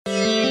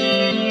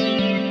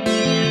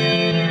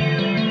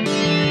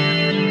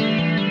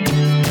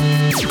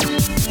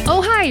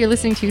you're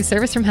listening to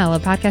Service from Hell, a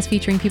podcast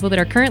featuring people that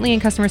are currently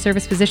in customer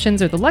service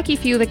positions or the lucky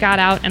few that got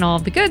out and all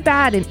of the good,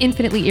 bad, and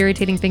infinitely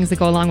irritating things that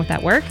go along with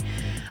that work.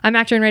 I'm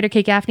actor and writer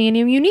Kate Gaffney, and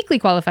I'm uniquely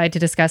qualified to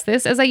discuss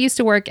this as I used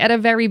to work at a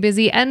very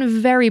busy and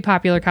very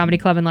popular comedy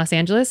club in Los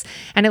Angeles.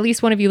 And at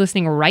least one of you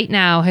listening right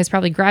now has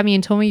probably grabbed me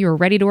and told me you were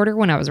ready to order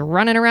when I was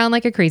running around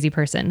like a crazy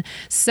person.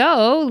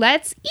 So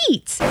let's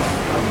eat.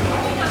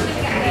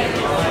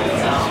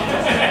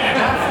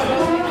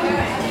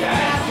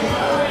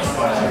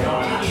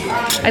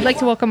 I'd like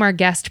to welcome our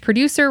guest,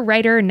 producer,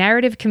 writer,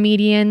 narrative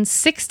comedian,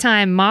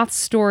 6-time Moth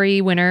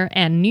Story winner,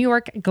 and New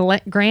York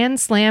Grand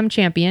Slam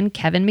champion,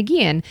 Kevin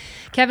McGeehan.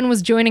 Kevin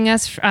was joining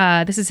us.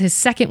 This is his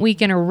second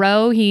week in a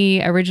row.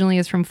 He originally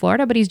is from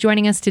Florida, but he's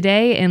joining us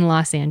today in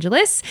Los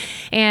Angeles.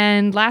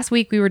 And last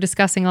week, we were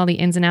discussing all the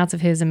ins and outs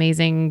of his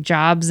amazing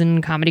jobs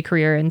and comedy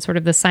career and sort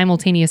of the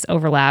simultaneous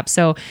overlap.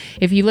 So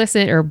if you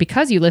listen, or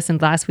because you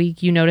listened last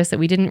week, you noticed that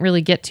we didn't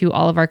really get to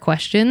all of our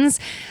questions,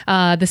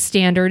 the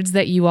standards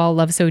that you all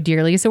love so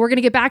dearly. So we're going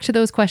to get back to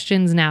those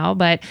questions now.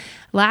 But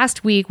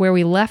last week, where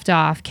we left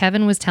off,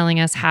 Kevin was telling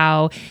us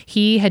how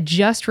he had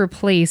just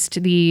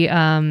replaced the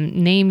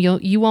name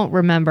you won't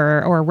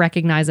remember or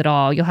recognize at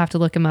all. You'll have to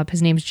look him up.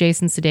 His name's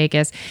Jason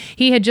Sudeikis.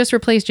 He had just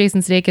replaced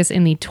Jason Sudeikis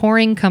in the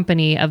touring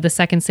company of the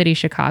Second City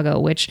Chicago,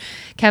 which,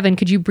 Kevin,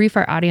 could you brief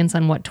our audience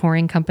on what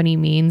touring company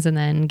means and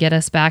then get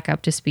us back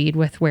up to speed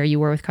with where you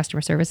were with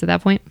customer service at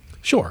that point?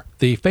 Sure.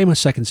 The famous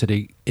Second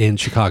City in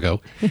Chicago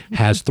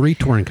has 3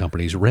 touring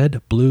companies,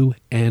 Red, Blue,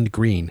 and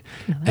Green.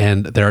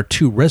 And there are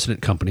 2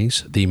 resident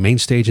companies, the Main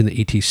Stage and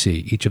the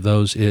ETC. Each of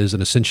those is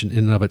an ascension in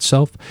and of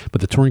itself,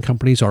 but the touring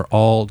companies are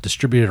all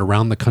distributed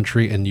around the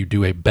country, and you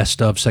do a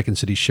best of Second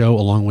City show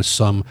along with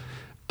some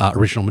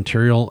original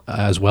material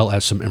as well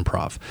as some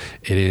improv.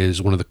 It is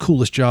one of the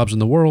coolest jobs in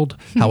the world.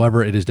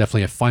 However, it is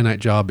definitely a finite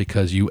job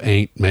because you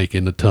ain't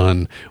making a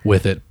ton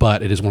with it,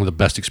 but it is one of the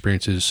best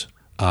experiences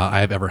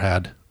I have ever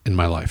had in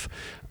my life.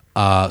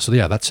 So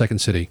yeah, that's Second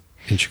City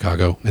in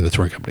Chicago and the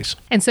touring companies.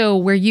 And so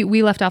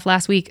we left off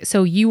last week,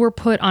 so you were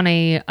put on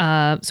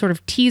a sort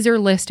of teaser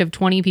list of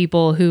 20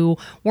 people who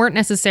weren't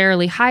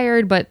necessarily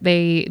hired, but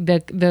the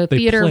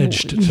theater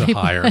pledged to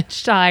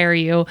hire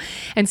you.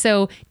 And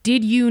so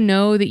did you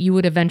know that you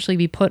would eventually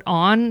be put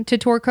on to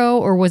Torco,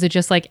 or was it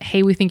just like,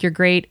 hey, we think you're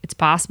great, it's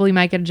possible you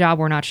might get a job,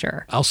 we're not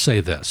sure? I'll say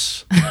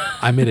this.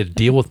 I made a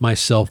deal with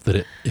myself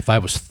that if I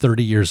was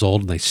 30 years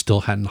old and they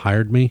still hadn't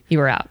hired me, you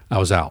were out. I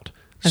was out.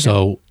 Okay.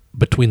 So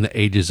between the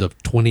ages of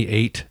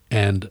 28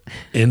 and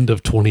end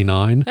of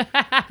 29, and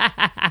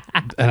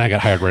I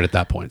got hired right at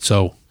that point.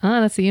 So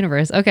that's the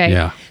universe. Okay.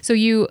 Yeah. So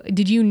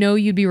did you know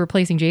you'd be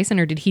replacing Jason,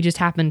 or did he just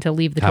happen to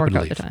leave the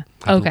Torco at the time?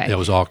 Okay. It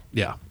was all,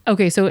 yeah.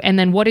 Okay. So, and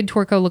then what did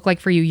Torco look like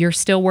for you? You're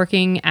still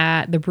working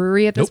at the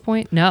brewery at this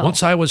point? No.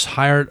 Once I was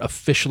hired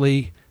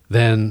officially,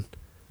 then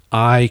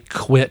I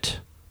quit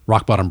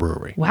Rock Bottom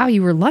Brewery. Wow,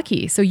 you were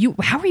lucky. So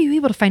how were you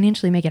able to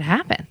financially make it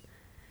happen?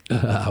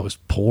 I was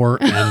poor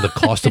and the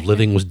cost of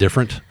living was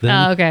different then.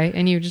 Oh, okay.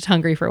 And you were just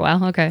hungry for a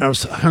while. Okay. I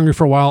was hungry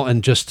for a while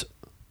and just,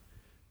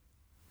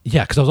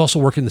 yeah, because I was also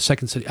working in the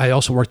Second City. I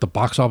also worked the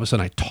box office and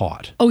I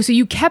taught. Oh, so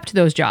you kept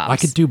those jobs. I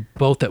could do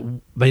both.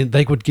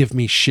 They would give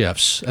me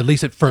shifts, at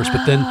least at first.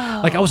 But then,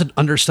 like, I was an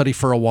understudy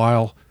for a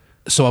while.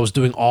 So I was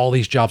doing all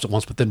these jobs at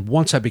once. But then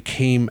once I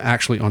became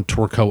actually on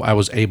Torco, I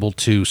was able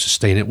to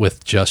sustain it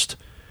with just,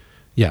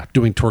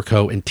 doing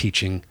Torco and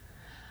teaching.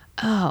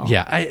 Oh.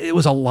 Yeah, it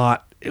was a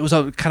lot. It was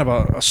a kind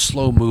of a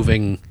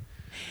slow-moving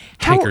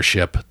tanker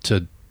ship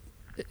to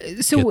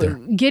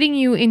getting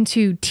you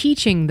into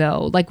teaching,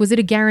 though, like, was it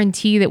a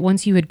guarantee that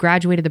once you had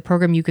graduated the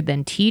program, you could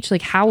then teach?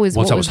 Like, how was...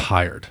 Once I was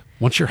hired.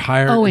 Once you're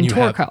hired... Oh, in and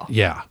Torco.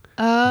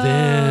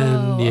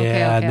 Then,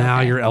 okay.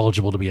 Now you're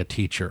eligible to be a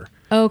teacher.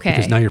 Okay.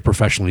 Because now you're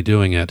professionally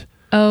doing it.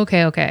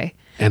 Okay.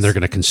 And they're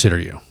going to consider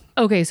you.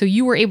 Okay, so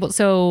you were able...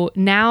 So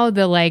now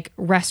the, like,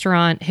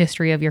 restaurant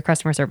history of your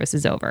customer service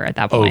is over at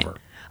that point. Over.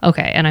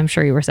 Okay, and I'm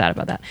sure you were sad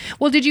about that.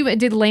 Well,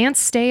 did Lance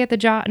stay at the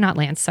job? Not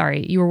Lance,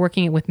 sorry. You were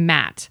working with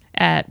Matt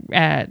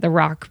at the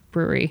Rock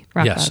Brewery.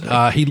 Yes,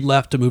 he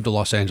left to move to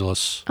Los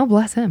Angeles. Oh,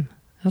 bless him.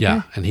 Okay.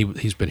 Yeah, and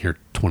he's been here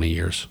 20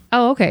 years.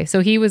 Oh, okay. So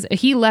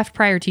he left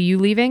prior to you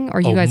leaving, or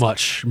you guys?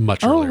 Much earlier.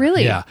 Oh,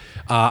 really? Yeah.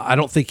 I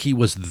don't think he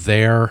was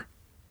there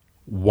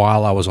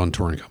while I was on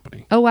touring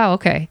company. Oh, wow.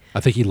 Okay. I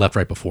think he left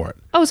right before it.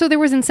 Oh, so there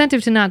was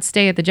incentive to not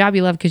stay at the job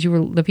you loved because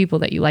the people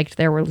that you liked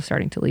there were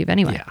starting to leave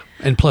anyway. Yeah.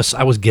 And plus,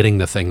 I was getting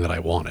the thing that I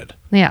wanted.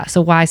 Yeah. So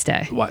why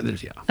stay?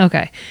 Yeah.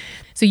 Okay.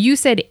 So you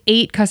said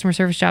 8 customer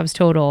service jobs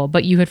total,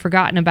 but you had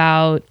forgotten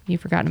about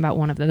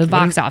one of them, the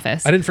box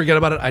office. I didn't forget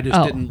about it. I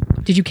just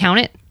didn't. Did you count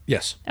it?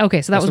 Yes.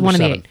 Okay. So that was one of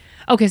the 8.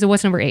 Okay. So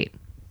what's number 8?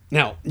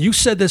 Now, you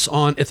said this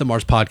on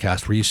Ithamar's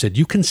podcast where you said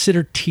you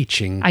consider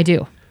teaching. I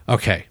do.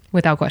 Okay.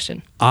 Without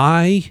question.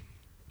 I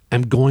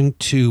am going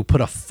to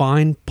put a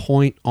fine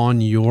point on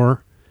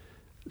your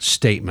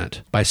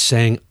statement by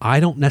saying I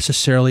don't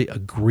necessarily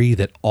agree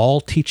that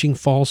all teaching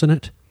falls in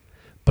it,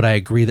 but I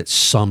agree that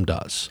some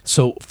does.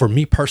 So for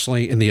me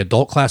personally, in the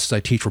adult classes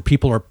I teach where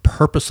people are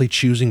purposely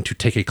choosing to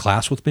take a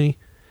class with me,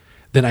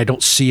 then I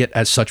don't see it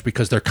as such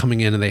because they're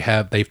coming in and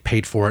they've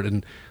paid for it,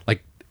 and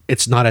like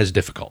it's not as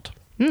difficult.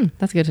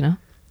 That's good to know.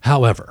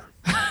 However,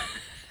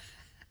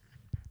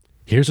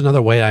 here's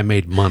another way I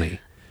made money.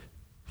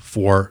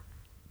 For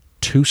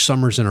 2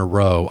 summers in a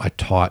row, I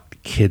taught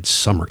kids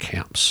summer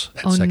camps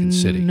at Second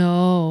City.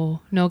 No,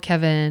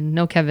 Kevin.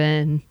 No,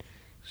 Kevin.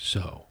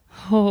 So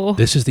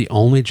this is the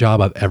only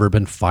job I've ever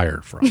been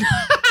fired from.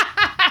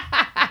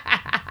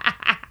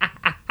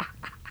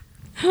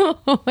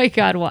 Oh my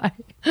God, why?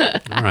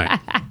 All right.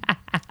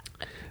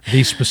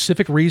 The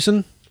specific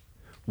reason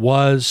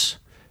was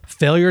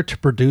failure to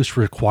produce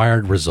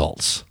required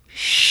results.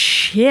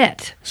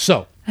 Shit.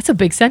 So That's a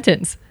big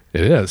sentence.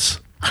 it is.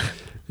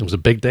 It was a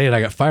big day and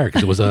I got fired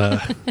because it was a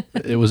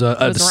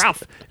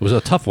rough. It was a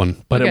tough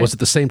one, but Okay. it was at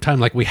the same time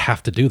like we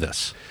have to do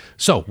this.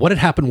 So what had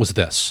happened was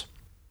this.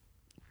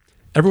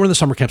 Everyone in the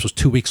summer camps was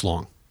 2 weeks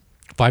long,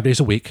 5 days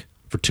a week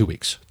for 2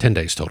 weeks, 10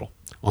 days total.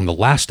 On the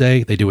last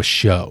day, they do a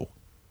show.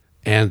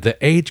 And the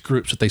age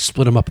groups that they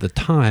split them up at the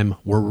time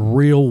were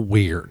real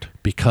weird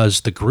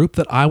because the group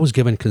that I was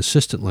given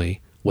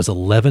consistently was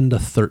 11 to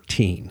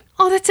 13.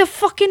 Oh, that's a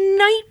fucking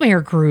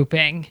nightmare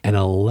grouping. And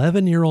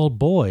 11-year-old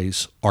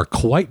boys are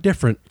quite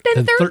different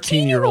than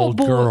 13-year-old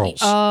boys. girls.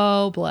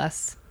 Oh,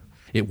 bless.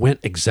 It went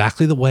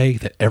exactly the way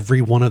that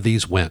every one of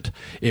these went.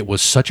 It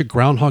was such a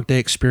Groundhog Day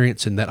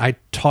experience in that I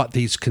taught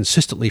these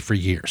consistently for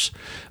years,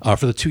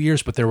 for the 2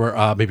 years, but there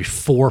were maybe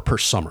 4 per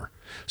summer.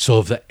 So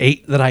of the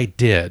 8 that I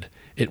did,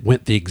 it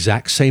went the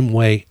exact same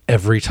way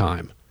every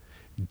time.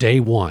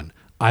 Day 1,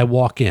 I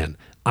walk in.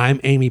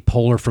 I'm Amy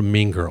Poehler from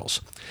Mean Girls.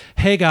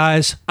 Hey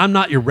guys, I'm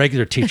not your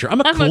regular teacher.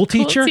 I'm a cool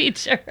teacher.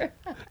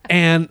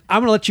 And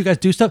I'm going to let you guys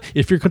do stuff.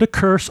 If you're going to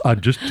curse,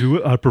 I'd just do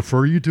it. I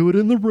prefer you do it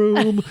in the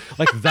room.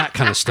 Like that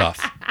kind of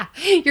stuff.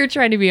 You're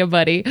trying to be a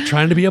buddy.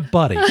 Trying to be a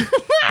buddy.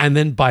 And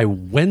then by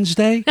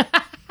Wednesday,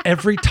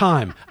 every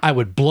time I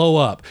would blow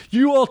up.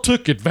 You all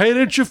took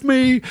advantage of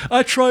me.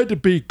 I tried to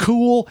be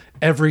cool.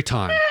 Every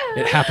time.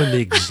 It happened the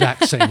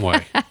exact same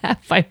way.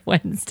 By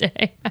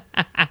Wednesday.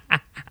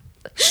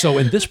 So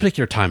in this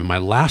particular time, in my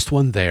last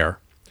one there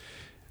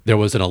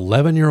was an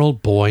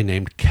 11-year-old boy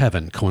named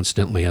Kevin,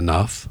 coincidentally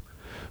enough,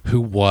 who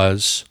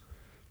was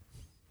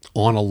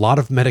on a lot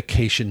of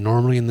medication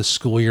normally in the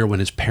school year when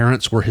his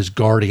parents were his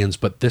guardians,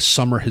 but this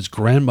summer his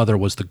grandmother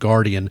was the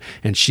guardian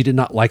and she did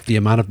not like the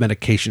amount of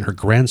medication her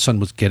grandson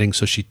was getting,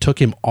 so she took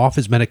him off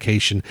his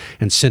medication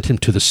and sent him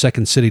to the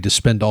Second City to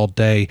spend all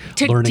day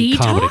learning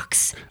comedy.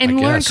 And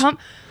I learn guess.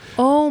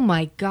 Oh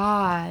my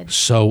God.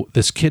 So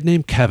this kid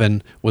named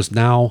Kevin was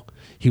now,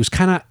 he was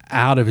kind of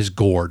out of his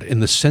gourd in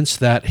the sense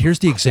that, here's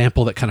the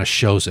example that kind of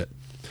shows it.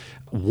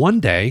 One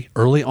day,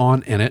 early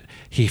on in it,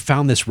 he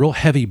found this real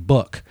heavy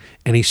book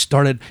and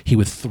he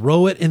would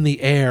throw it in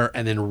the air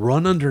and then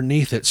run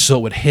underneath it so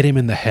it would hit him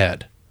in the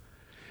head.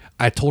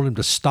 I told him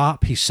to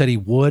stop. He said he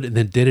would and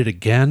then did it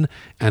again.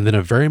 And then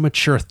a very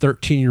mature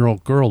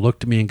 13-year-old girl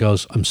looked at me and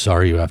goes, I'm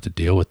sorry you have to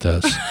deal with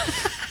this.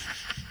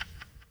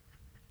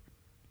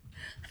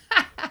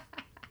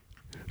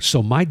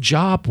 So my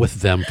job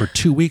with them for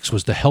 2 weeks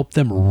was to help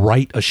them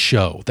write a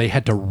show. They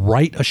had to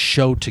write a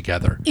show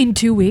together. In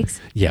 2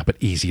 weeks? Yeah, but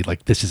easy.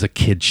 Like this is a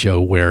kid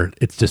show where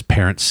it's just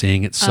parents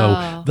seeing it.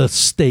 So the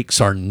stakes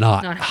are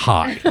not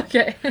high.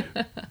 Okay.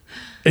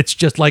 It's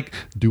just like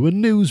do a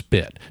news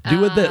bit,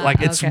 do a bit.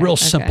 Like it's real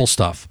simple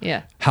stuff.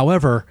 Yeah.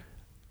 However,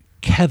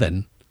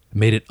 Kevin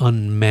made it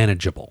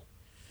unmanageable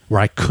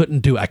where I couldn't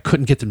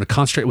get them to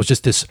concentrate. It was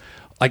just this.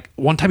 Like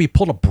one time he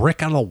pulled a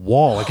brick out of the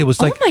wall. Like it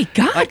was like, oh my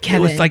God,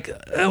 Kevin.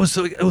 It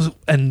was,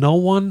 and no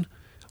one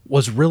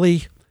was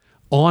really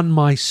on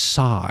my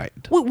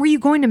side. What, were you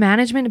going to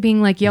management and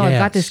being like, yo, I've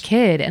got Yes. this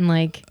kid and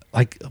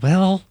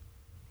well,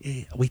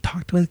 we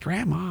talked with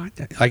grandma.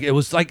 It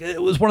was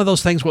one of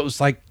those things where it was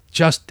like,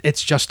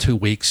 it's just 2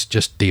 weeks,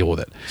 just deal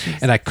with it. Jeez.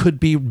 And I could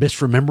be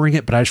misremembering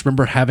it, but I just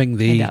remember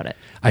having I doubt it.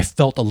 I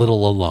felt a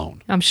little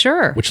alone. I'm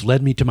sure. Which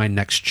led me to my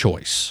next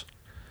choice.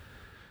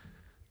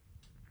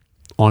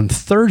 On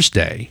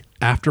Thursday,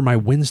 after my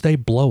Wednesday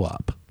blow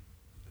up,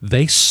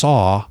 they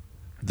saw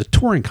the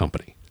touring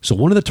company. So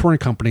one of the touring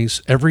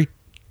companies, every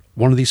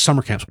one of these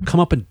summer camps would come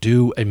up and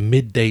do a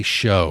midday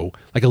show,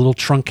 like a little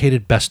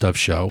truncated best of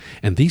show.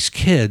 And these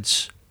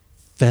kids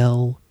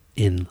fell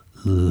in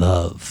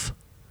love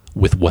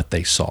with what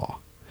they saw,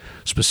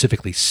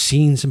 specifically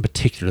scenes in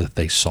particular that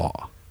they saw.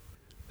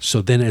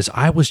 So then as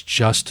I was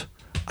just,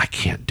 I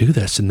can't do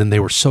this. And then they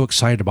were so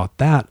excited about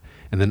that.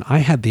 And then I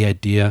had the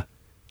idea,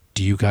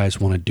 do you guys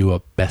want to do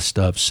a best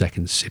of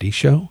Second City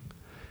show?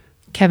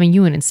 Kevin,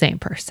 you an insane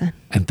person.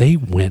 And they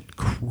went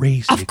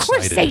crazy Of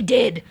course excited. they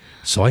did.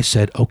 So I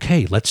said,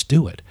 okay, let's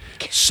do it.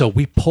 So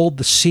we pulled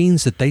the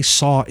scenes that they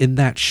saw in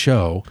that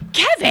show.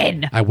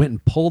 Kevin! I went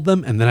and pulled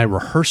them and then I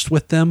rehearsed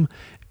with them.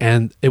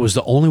 And it was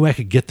the only way I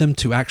could get them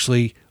to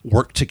actually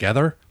work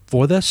together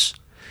for this.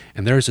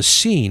 And there's a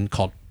scene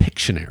called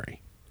Pictionary.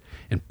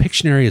 And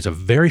Pictionary is a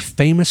very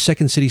famous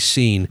Second City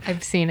scene.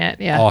 I've seen it,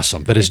 yeah.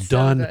 Awesome. That is It's so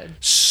done good.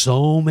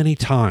 so many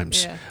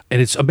times. Yeah.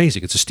 And it's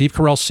amazing. It's a Steve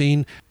Carell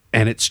scene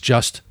and it's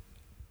just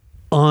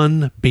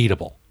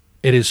unbeatable.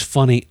 It is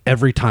funny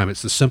every time.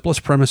 It's the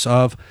simplest premise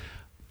of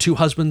two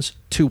husbands,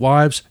 two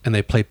wives, and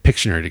they play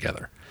Pictionary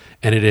together.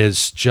 And it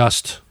is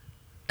just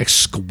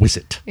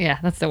exquisite. Yeah,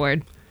 that's the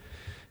word.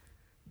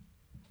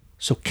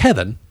 So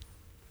Kevin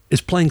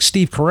is playing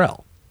Steve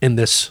Carell in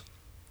this.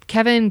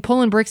 Kevin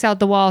pulling bricks out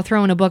the wall,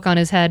 throwing a book on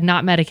his head,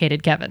 not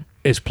medicated Kevin.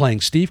 Is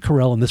playing Steve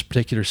Carell in this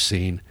particular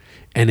scene,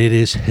 and it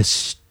is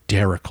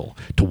hysterical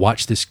to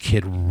watch this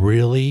kid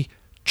really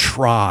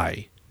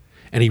try.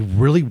 And he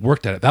really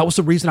worked at it. That was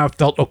the reason I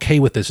felt okay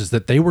with this, is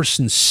that they were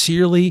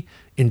sincerely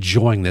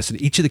enjoying this. And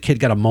each of the kid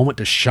got a moment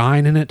to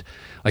shine in it.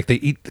 Like they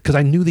eat, because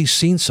I knew these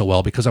scenes so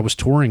well because I was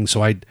touring.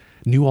 So I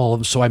knew all of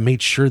them. So I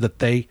made sure that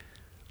they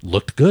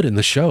looked good in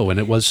the show. And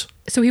it was.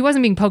 So he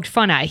wasn't being poked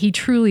fun at. He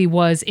truly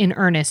was in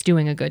earnest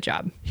doing a good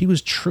job. He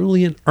was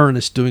truly in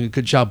earnest doing a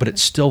good job, but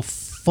it's still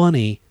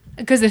funny.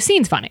 Because the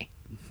scene's funny.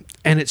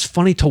 And it's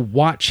funny to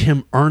watch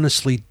him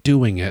earnestly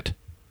doing it,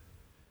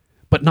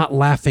 but not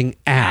laughing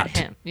at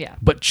him, yeah.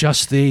 But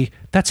just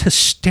that's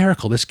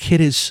hysterical. This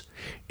kid is,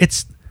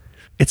 it's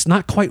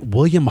not quite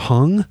William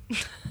Hung,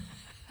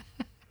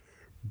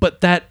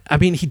 but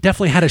he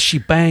definitely had a she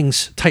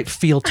bangs type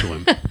feel to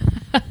him.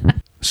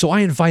 So I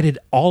invited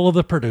all of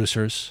the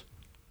producers,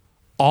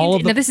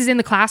 Now this is in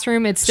the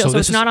classroom. It's still, so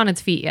it's not on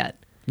its feet yet.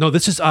 No,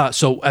 this is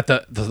so at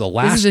the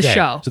last this is day. a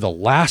show. So the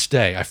last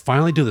day, I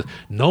finally do this.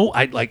 No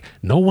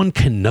one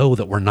can know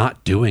that we're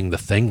not doing the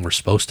thing we're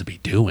supposed to be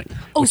doing.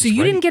 Oh, so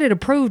you didn't get it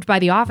approved by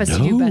the office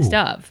to do best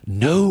of?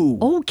 No.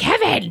 Oh,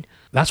 Kevin.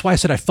 That's why I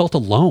said I felt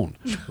alone.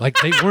 Like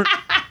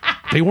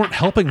they weren't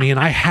helping me, and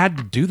I had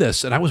to do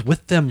this, and I was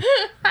with them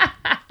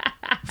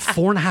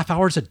 4.5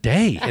 hours a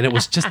day, and it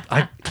was just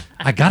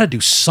I got to do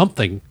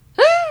something.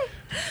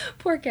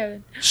 Poor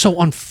Kevin. So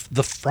on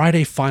the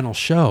Friday final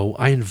show,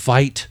 I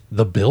invite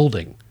the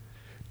building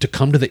to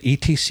come to the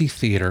ETC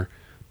Theater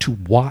to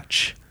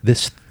watch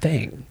this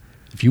thing.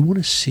 If you want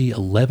to see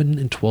 11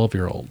 and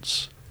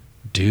 12-year-olds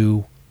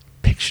do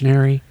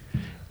Pictionary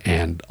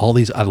and I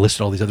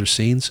listed all these other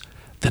scenes,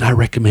 then I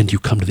recommend you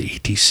come to the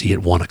ETC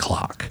at 1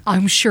 o'clock.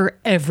 I'm sure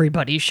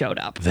everybody showed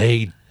up.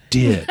 They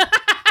did.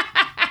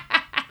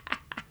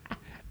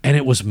 And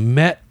it was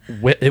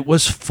it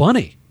was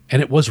funny.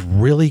 And it was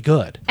really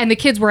good. And the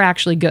kids were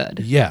actually good.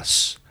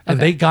 Yes. And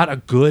they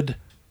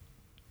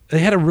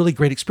had a really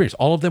great experience.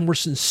 All of them were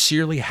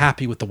sincerely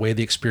happy with the way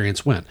the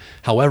experience went.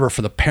 However,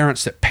 for the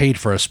parents that paid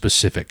for a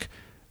specific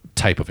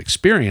type of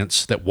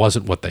experience that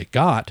wasn't what they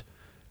got,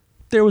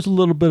 there was a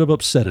little bit of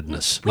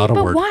upsettedness. Not a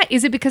word. But why?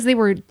 Is it because they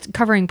were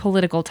covering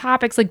political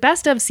topics? Like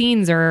best of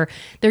scenes they're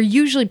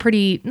usually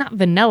pretty, not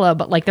vanilla,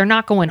 but like they're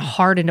not going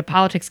hard into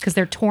politics because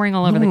they're touring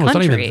all over the country. It's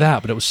not even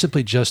that, but it was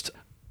simply just...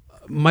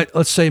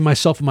 let's say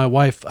myself and my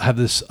wife have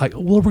this,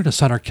 we're going to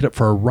sign our kid up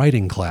for a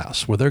writing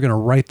class where they're going to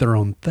write their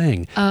own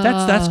thing.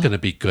 That's going to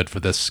be good for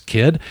this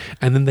kid.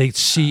 And then they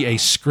see a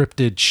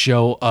scripted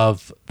show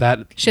of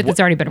that. Shit that's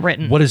already been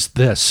written. What is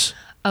this?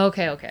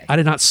 Okay. I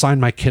did not sign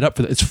my kid up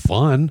for this. It's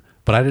fun,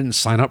 but I didn't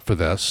sign up for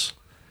this.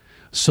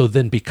 So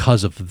then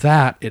because of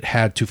that, it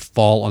had to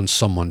fall on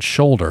someone's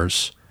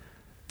shoulders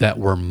that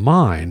were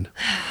mine.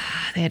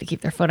 They had to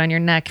keep their foot on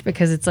your neck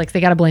because it's like they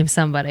got to blame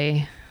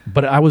somebody.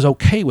 But I was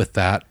okay with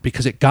that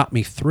because it got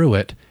me through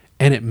it,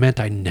 and it meant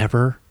I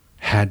never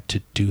had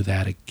to do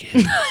that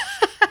again.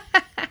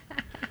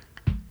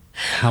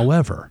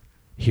 However,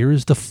 here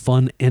is the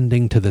fun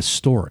ending to this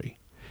story.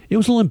 It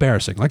was a little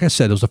embarrassing. Like I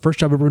said, it was the first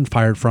job I've ever been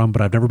fired from, but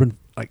I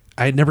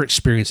had never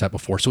experienced that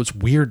before. So it's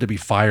weird to be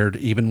fired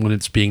even when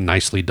it's being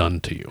nicely done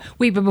to you.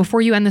 Wait, but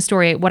before you end the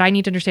story, what I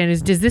need to understand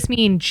is, does this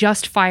mean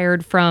just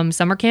fired from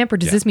summer camp or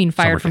does this mean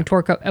fired from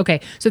Torco? Okay.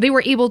 So they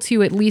were able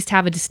to at least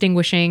have a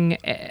distinguishing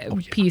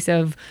piece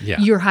of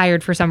you're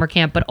hired for summer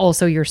camp, but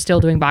also you're still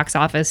doing box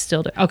office.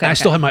 I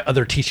still had my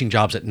other teaching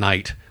jobs at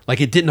night. Like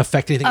it didn't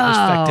affect anything. It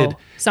affected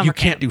you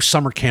can't do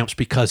summer camps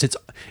because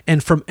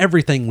and from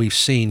everything we've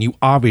seen, you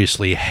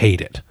obviously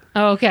hate it.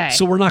 Okay.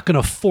 So we're not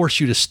going to force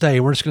you to stay.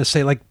 We're just going to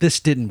say like, this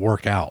didn't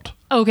work out.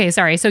 Okay.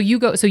 Sorry. So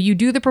you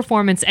do the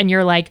performance and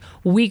you're like,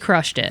 we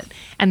crushed it.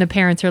 And the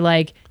parents are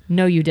like,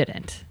 no, you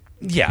didn't.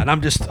 Yeah. And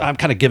I'm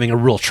kind of giving a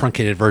real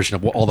truncated version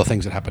of all the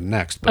things that happened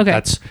next. But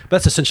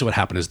that's essentially what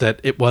happened is that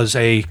it was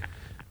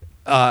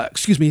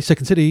excuse me,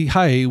 Second City.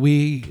 Hi,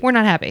 we're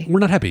not happy. We're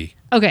not happy.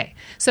 Okay.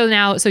 So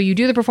you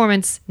do the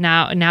performance.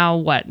 Now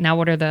what? Now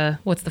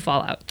what's the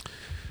fallout?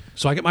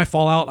 So I get my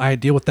fallout. I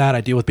deal with that.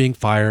 I deal with being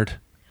fired.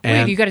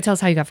 And wait, you got to tell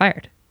us how you got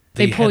fired.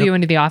 They pull you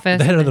into the office?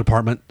 The head of the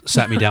department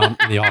sat me down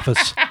in the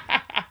office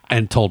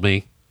and told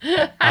me,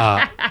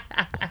 how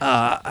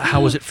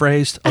was it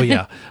phrased? Oh,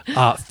 yeah.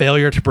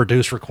 Failure to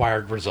produce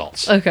required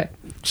results. Okay.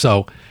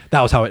 So that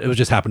was how it was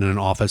just happened in an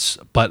office.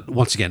 But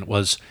once again,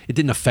 it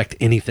didn't affect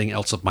anything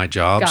else of my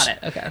jobs. Got it.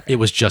 Okay. It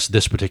was just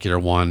this particular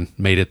one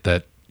made it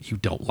that you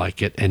don't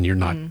like it and you're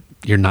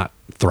not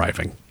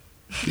thriving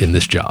in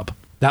this job.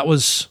 That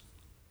was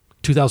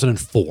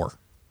 2004.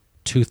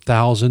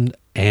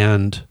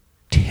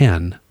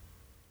 2010,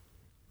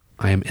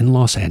 I am in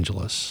Los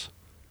Angeles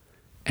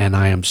and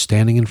I am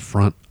standing in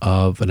front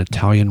of an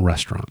Italian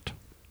restaurant.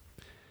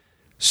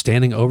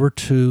 Standing over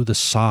to the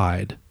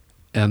side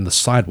and the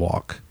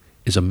sidewalk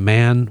is a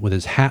man with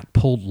his hat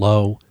pulled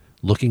low,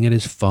 looking at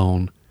his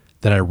phone,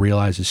 that I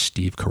realize is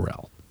Steve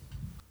Carell.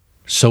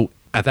 So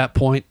at that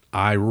point,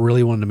 I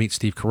really wanted to meet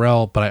Steve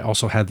Carell, but I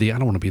also had I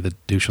don't want to be the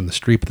douche on the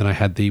street, but then I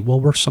had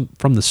we're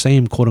from the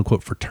same quote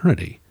unquote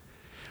fraternity.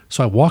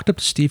 So I walked up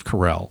to Steve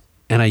Carell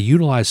and I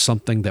utilized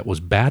something that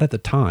was bad at the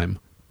time,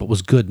 but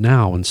was good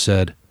now, and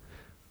said,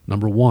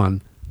 number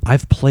one,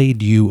 I've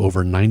played you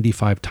over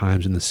 95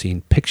 times in the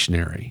scene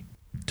Pictionary.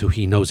 So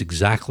he knows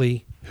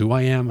exactly who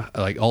I am,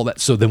 like all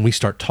that. So then we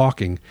start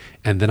talking,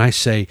 and then I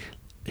say,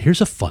 here's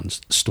a fun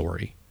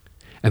story.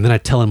 And then I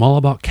tell him all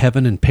about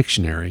Kevin and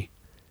Pictionary,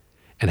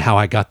 and how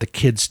I got the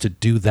kids to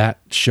do that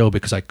show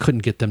because I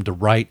couldn't get them to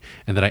write,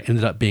 and that I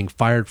ended up being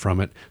fired from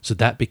it. So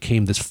that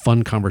became this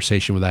fun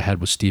conversation that I had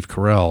with Steve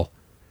Carell.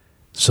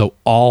 So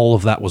all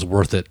of that was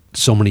worth it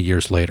so many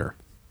years later.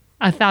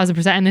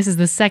 1,000%. And this is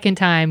the second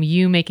time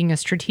you making a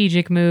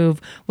strategic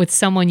move with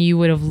someone you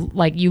would have,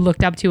 like, you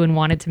looked up to and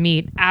wanted to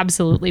meet,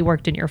 absolutely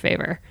worked in your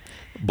favor.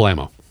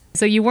 Blammo.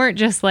 So you weren't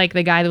just like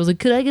the guy that was like,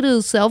 could I get a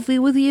selfie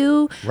with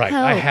you? Right.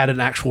 Help. I had an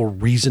actual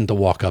reason to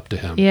walk up to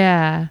him.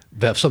 Yeah.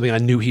 That's something I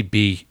knew he'd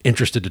be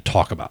interested to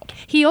talk about.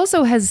 He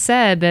also has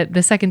said that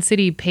the Second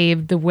City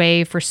paved the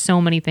way for so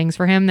many things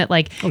for him that,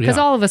 like, because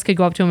all of us could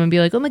go up to him and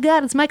be like, oh my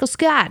God, it's Michael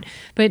Scott.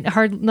 But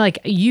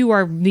you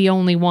are the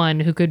only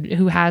one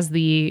who has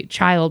the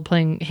child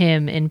playing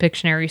him in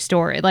Pictionary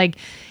story. Like,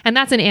 and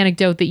that's an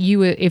anecdote that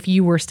you, if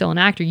you were still an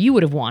actor, you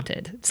would have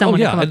wanted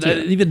someone to come up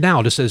to you. Even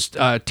now, just as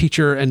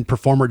teacher and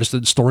performer, just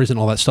the stories and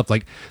all that stuff,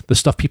 like the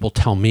stuff people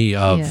tell me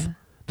of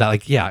that,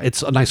 like, yeah,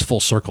 it's a nice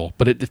full circle,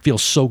 but it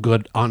feels so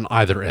good on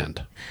either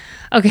end.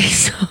 Okay,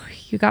 so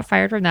you got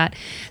fired from that.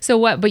 So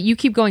what, but you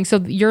keep going. So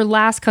your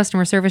last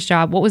customer service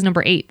job, what was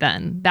number 8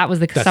 then? That was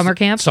that's summer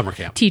camp? Summer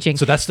camp. Teaching.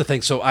 So that's the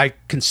thing. So I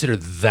consider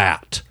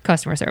that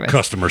customer service.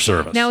 Customer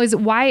service. Now, is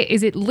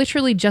it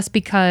literally just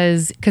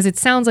because it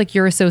sounds like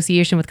your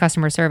association with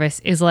customer service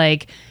is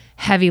like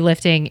heavy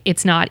lifting.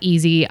 It's not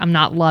easy. I'm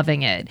not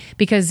loving it.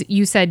 Because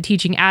you said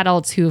teaching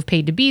adults who have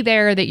paid to be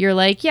there that you're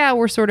like, yeah,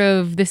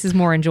 this is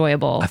more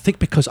enjoyable. I think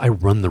because I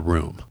run the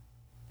room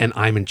and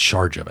I'm in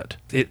charge of it.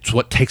 It's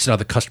what takes it out of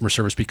the customer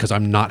service, because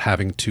I'm not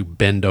having to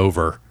bend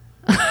over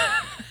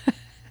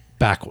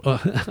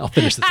I'll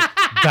finish this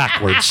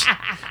backwards.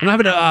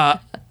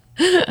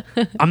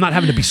 I'm not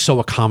having to be so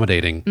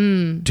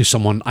accommodating to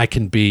someone. I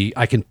can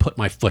put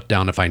my foot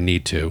down if I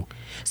need to.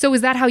 So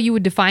is that how you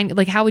would define,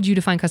 like, how would you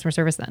define customer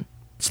service then?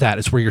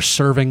 It's where you're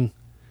serving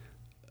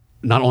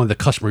not only the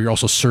customer, you're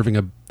also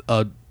serving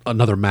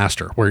another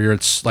master, where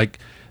it's like,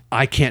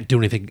 I can't do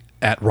anything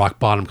at rock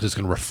bottom because it's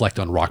going to reflect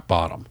on rock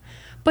bottom.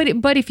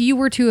 But if you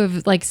were to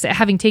have, like,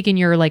 having taken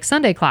your, like,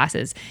 Sunday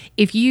classes,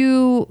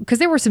 because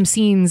there were some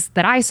scenes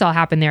that I saw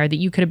happen there that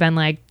you could have been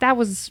like, that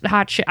was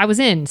hot shit. I was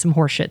in some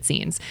horse shit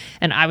scenes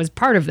and I was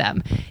part of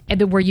them,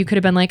 and where you could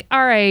have been like,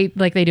 all right,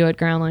 like they do at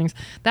Groundlings,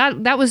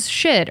 that was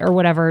shit or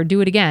whatever,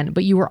 do it again.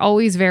 But you were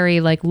always very,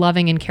 like,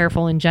 loving and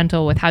careful and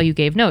gentle with how you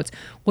gave notes.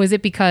 Was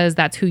it because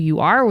that's who you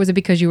are? Or was it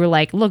because you were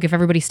like, look, if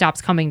everybody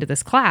stops coming to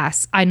this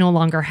class, I no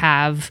longer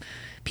have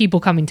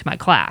people coming to my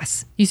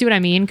class? You see what I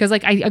mean? Because,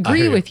 like, I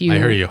agree with you. I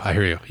hear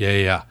you.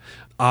 Yeah.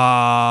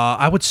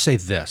 I would say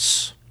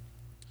this.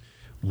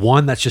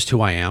 One, that's just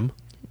who I am,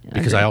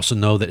 because I also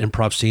know that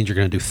improv scenes, you're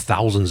going to do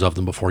thousands of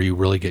them before you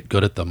really get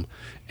good at them.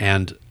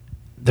 And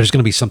there's going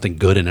to be something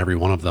good in every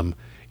one of them.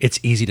 It's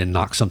easy to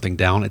knock something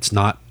down. It's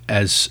not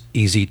as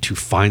easy to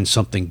find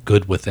something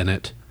good within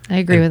it. I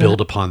agree with that. And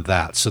build upon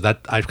that. So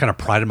that I've kind of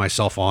prided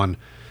myself on,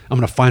 I'm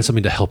going to find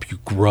something to help you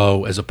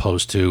grow, as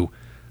opposed to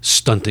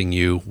stunting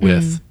you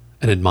with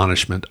an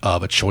admonishment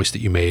of a choice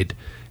that you made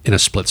in a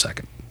split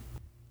second.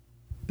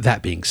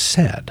 That being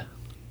said,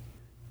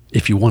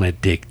 if you want to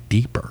dig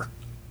deeper,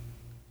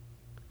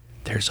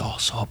 there's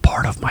also a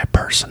part of my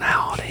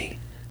personality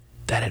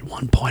that at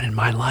one point in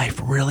my life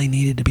really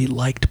needed to be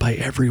liked by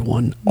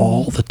everyone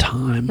all the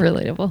time.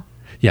 Relatable.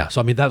 Yeah, so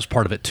I mean, that was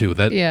part of it too.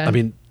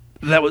 It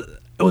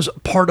was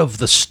part of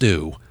the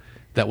stew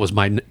that was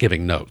my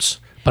giving notes.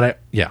 But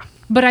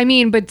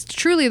But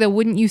truly though,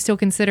 wouldn't you still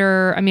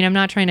consider, I mean, I'm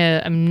not trying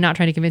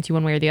to convince you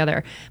one way or the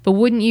other, but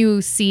wouldn't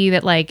you see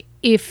that, like,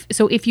 if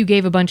you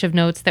gave a bunch of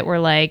notes that were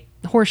like,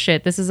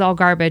 horseshit, this is all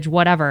garbage,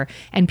 whatever,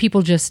 and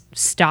people just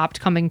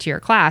stopped coming to your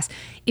class,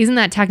 isn't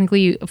that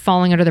technically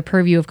falling under the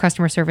purview of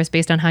customer service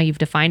based on how you've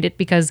defined it?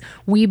 Because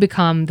we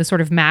become the sort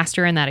of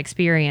master in that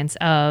experience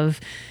of,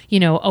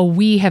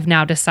 we have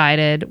now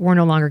decided we're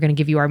no longer going to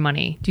give you our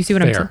money. Do you see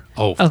what I'm saying?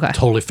 Oh, okay.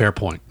 Totally fair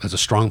point. That's a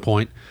strong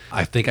point.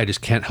 I think I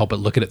just can't help but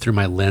look at it through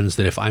my lens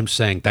that if I'm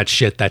saying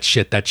that's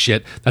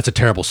a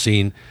terrible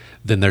scene,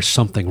 then there's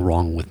something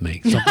wrong with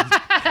me.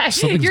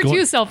 You're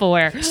too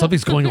self-aware.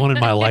 Something's going on in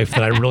my life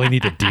that I really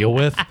need to deal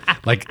with.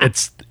 Like,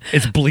 it's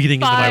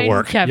bleeding into my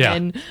work.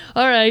 Kevin. Yeah.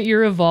 All right,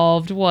 you're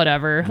evolved.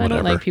 Whatever. I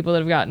don't like people that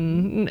have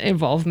gotten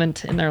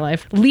involvement in their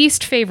life.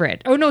 Least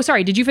favorite. Oh no,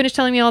 sorry. Did you finish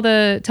telling me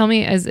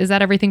is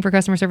that everything for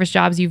customer service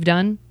jobs you've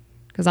done?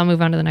 Because I'll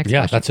move on to the next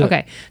Yeah, question. that's it.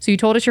 Okay. So you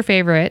told us your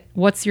favorite.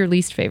 What's your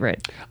least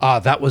favorite?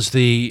 That was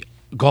the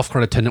golf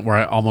cart attendant where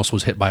I almost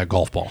was hit by a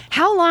golf ball.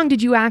 How long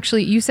did you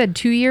actually, you said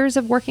 2 years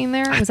of working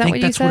there? Was that what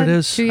you that's said? what it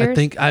is. 2 years? I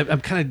think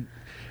I'm kind of,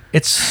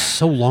 it's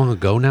so long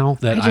ago now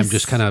that I'm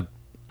just kind of.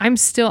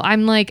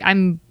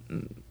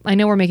 I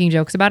know we're making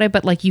jokes about it,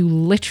 but like you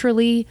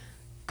literally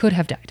could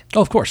have died.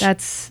 Oh, of course.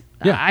 That's,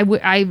 Yeah.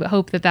 I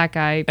hope that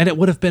guy. And it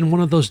would have been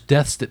one of those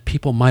deaths that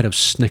people might have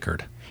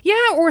snickered. Yeah,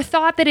 or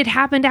thought that it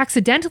happened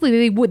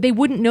accidentally. They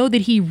wouldn't know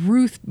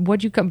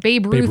that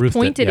Babe Ruth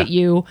pointed at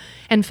you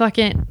and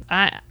fucking.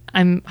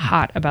 I'm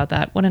hot about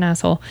that. What an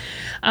asshole.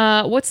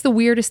 What's the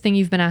weirdest thing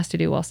you've been asked to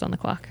do whilst on the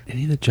clock?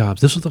 Any of the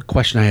jobs. This was the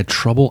question I had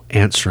trouble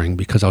answering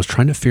because I was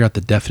trying to figure out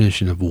the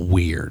definition of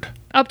weird.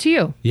 Up to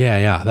you.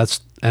 Yeah.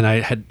 And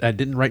I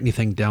didn't write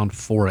anything down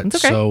for it. It's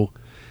okay. So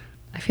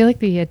I feel like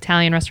the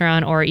Italian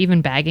restaurant or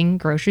even bagging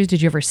groceries.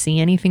 Did you ever see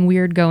anything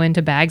weird go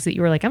into bags that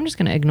you were like, I'm just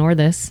going to ignore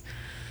this?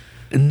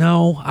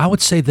 no, I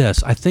would say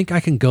this. I think I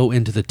can go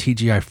into the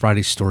TGI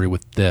Friday story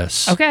with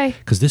this. Okay.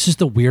 Because this is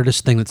the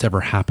weirdest thing that's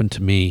ever happened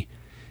to me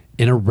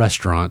in a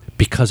restaurant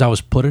because I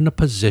was put in a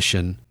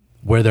position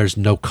where there's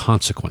no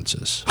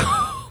consequences.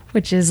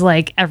 Which is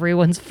like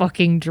everyone's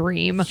fucking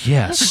dream.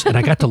 Yes. And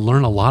I got to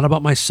learn a lot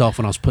about myself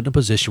when I was put in a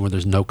position where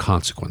there's no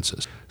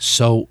consequences.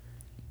 So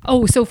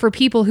so for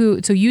people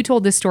so you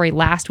told this story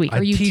last week,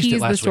 or you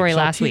teased the story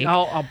last week.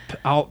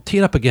 I'll tee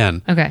it up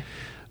again. Okay.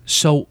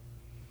 So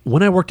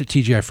when I worked at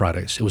TGI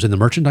Fridays, it was in the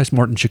Merchandise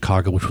Mart in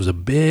Chicago, which was a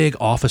big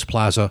office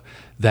plaza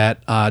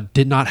that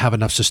did not have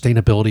enough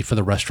sustainability for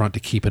the restaurant to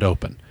keep it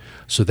open.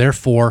 So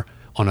therefore,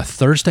 on a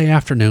Thursday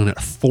afternoon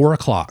at 4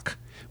 o'clock,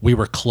 we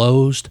were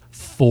closed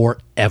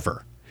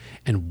forever.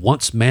 And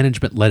once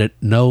management let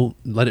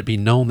it be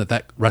known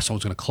that restaurant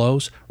was going to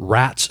close,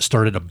 rats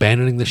started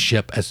abandoning the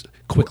ship as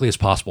quickly as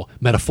possible,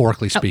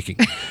 metaphorically speaking.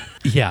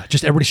 Yeah,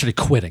 just everybody started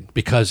quitting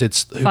because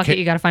it's... Fuck it,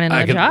 you got to find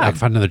another job. I can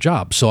find another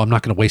job. So I'm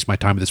not going to waste my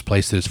time at this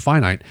place that is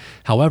finite.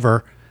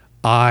 However,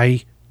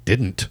 I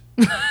didn't,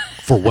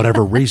 for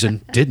whatever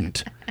reason,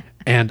 didn't.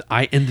 And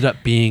I ended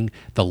up being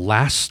the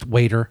last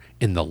waiter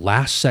in the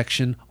last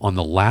section on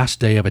the last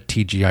day of a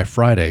TGI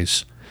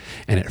Fridays.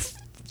 And at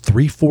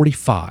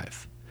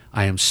 3:45,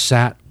 I am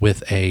sat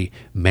with a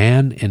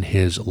man in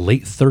his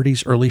late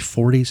 30s, early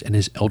 40s, and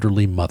his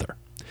elderly mother.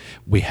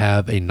 We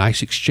have a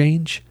nice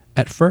exchange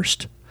at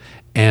first,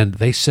 and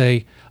they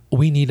say,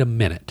 we need a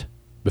minute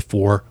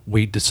before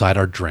we decide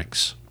our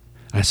drinks.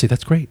 I say,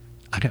 that's great.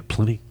 I got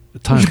plenty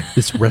of time.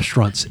 This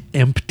restaurant's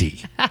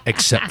empty,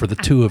 except for the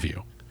two of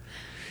you.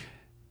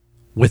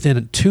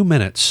 Within 2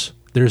 minutes,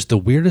 there's the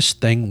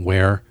weirdest thing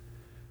where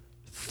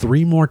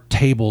 3 more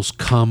tables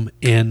come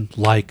in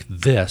like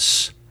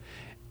this,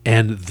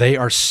 and they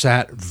are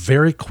sat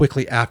very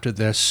quickly after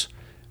this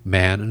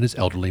man and his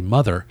elderly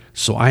mother.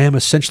 So I am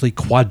essentially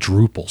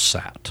quadruple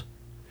sat.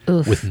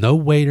 Oof. With no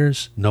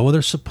waiters, no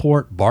other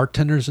support,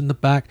 bartenders in the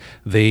back.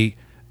 The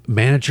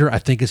manager, I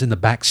think, is in the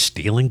back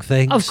stealing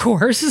things. Of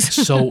course.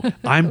 So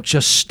I'm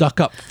just stuck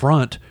up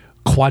front,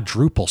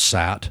 quadruple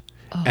sat,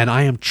 and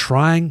I am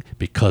trying,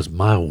 because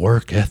my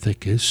work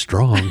ethic is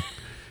strong,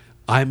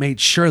 I made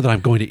sure that I'm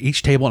going to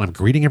each table and I'm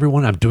greeting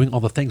everyone. I'm doing all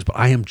the things, but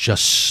I am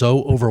just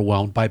so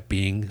overwhelmed by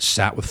being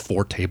sat with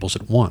 4 tables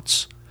at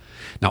once.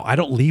 Now, I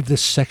don't leave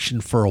this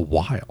section for a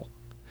while.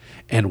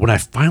 And when I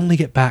finally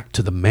get back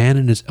to the man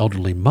and his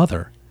elderly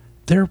mother,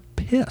 they're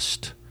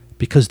pissed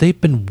because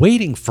they've been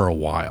waiting for a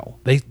while.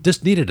 They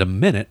just needed a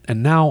minute,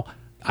 and now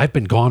I've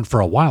been gone for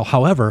a while.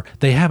 However,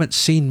 they haven't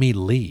seen me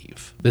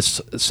leave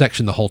this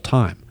section the whole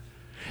time.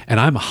 And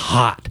I'm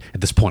hot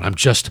at this point. I'm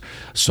just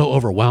so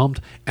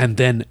overwhelmed. And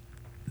then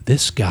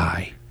this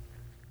guy,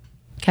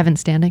 Kevin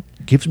Standing,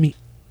 gives me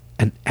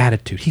an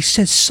attitude. He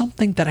says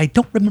something that I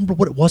don't remember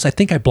what it was. I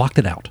think I blocked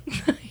it out.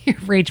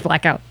 Rage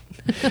blackout.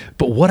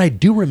 But what I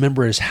do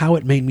remember is how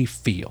it made me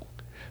feel.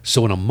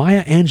 So in a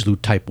Maya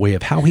Angelou type way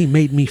of how he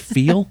made me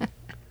feel,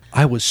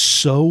 I was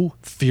so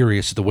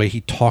furious at the way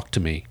he talked to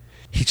me.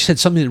 He said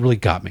something that really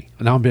got me.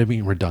 And now I'm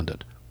being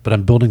redundant, but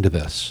I'm building to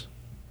this.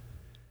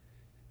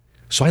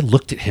 So I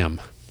looked at him,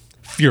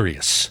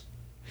 furious,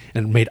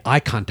 and made eye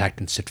contact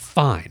and said,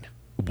 fine,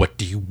 what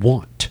do you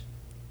want?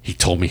 He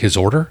told me his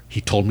order.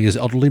 He told me his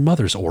elderly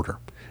mother's order.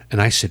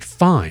 And I said,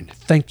 fine,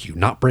 thank you,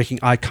 not breaking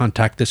eye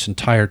contact this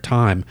entire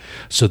time.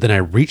 So then I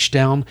reached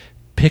down,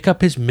 pick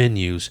up his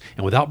menus,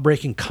 and without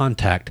breaking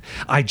contact,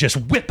 I just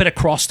whip it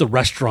across the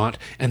restaurant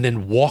and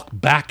then walk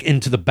back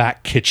into the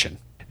back kitchen.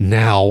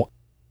 Now,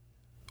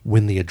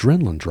 when the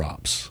adrenaline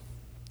drops,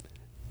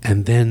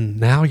 and then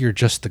now you're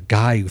just the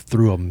guy who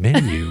threw a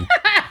menu.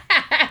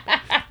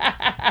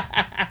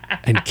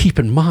 And keep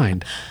in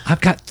mind,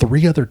 I've got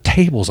 3 other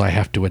tables I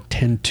have to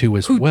attend to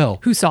as well.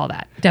 Who saw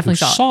that? Definitely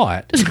saw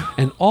it.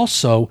 And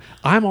also,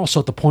 I'm also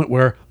at the point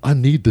where I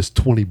need this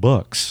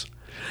 $20.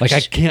 Like,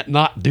 I can't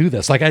not do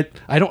this. Like,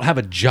 I don't have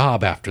a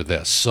job after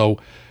this. So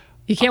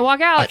you can't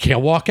walk out. I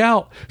can't walk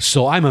out.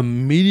 So I'm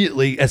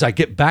immediately, as I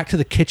get back to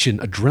the kitchen,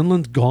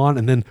 adrenaline's gone.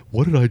 And then,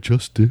 what did I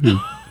just do?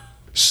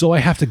 So I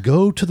have to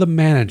go to the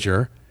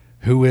manager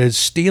who is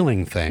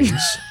stealing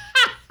things.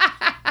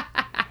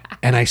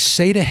 And I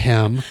say to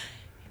him,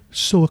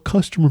 so a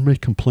customer may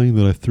complain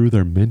that I threw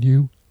their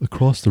menu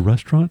across the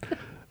restaurant.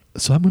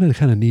 So I'm going to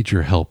kind of need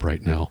your help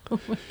right now. Oh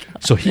my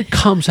God. So he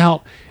comes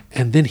out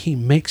and then he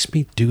makes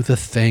me do the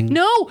thing.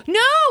 No.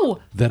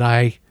 That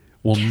I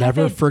will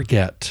never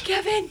forget.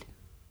 Kevin.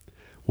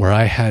 Where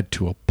I had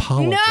to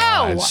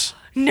apologize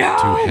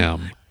to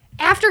him.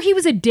 After he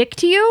was a dick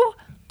to you?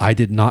 I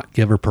did not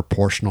give a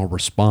proportional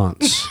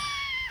response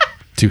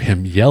to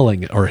him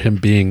yelling or him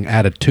being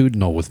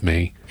attitudinal with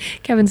me.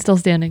 Kevin's still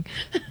standing.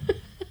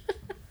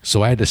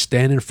 So I had to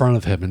stand in front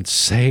of him and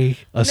say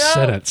a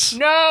sentence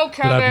Kevin.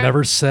 that I've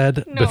never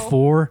said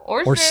before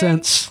or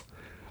since.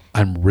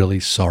 I'm really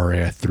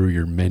sorry I threw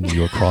your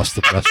menu across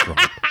the restaurant.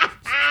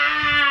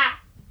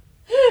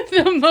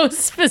 The most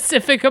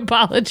specific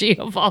apology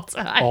of all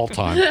time. All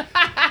time.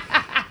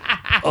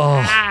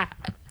 Oh.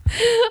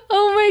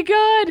 Oh my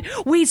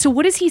God. Wait, so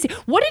what does he say?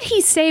 What did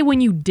he say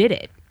when you did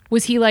it?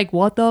 Was he like,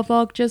 what the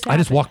fuck just happened?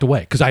 I just walked away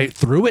because I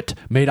threw it,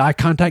 made eye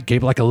contact,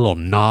 gave like a little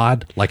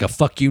nod, like a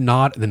fuck you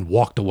nod, and then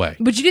walked away.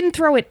 But you didn't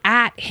throw it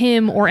at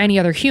him or any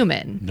other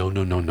human.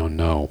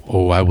 No.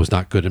 Oh, I was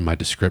not good in my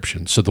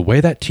description. So the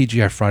way that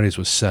TGI Fridays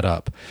was set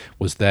up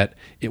was that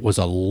it was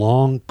a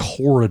long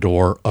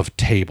corridor of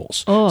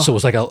tables. Oh. So it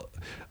was like a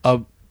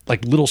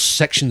like little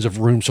sections of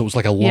rooms. So it was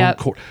like a long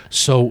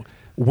So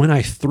when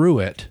I threw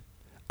it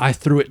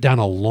down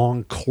a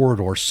long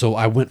corridor. So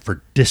I went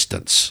for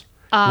distance.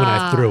 When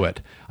I threw it,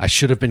 I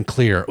should have been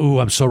clear. Ooh,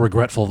 I'm so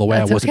regretful the way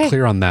I wasn't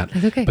clear on that.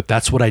 That's okay. But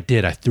that's what I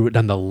did. I threw it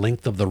down the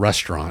length of the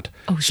restaurant.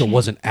 Oh, so it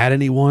wasn't at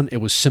anyone. It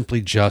was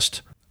simply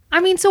just.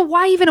 I mean, so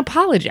why even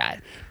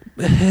apologize?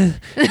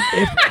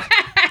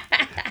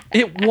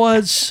 It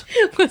was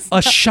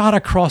a shot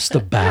across the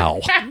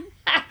bow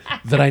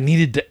that I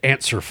needed to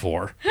answer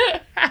for.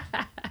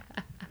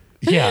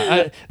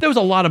 Yeah, there was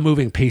a lot of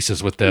moving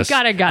pieces with this.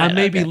 Got it. I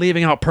may be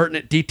leaving out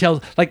pertinent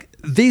details. Like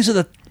these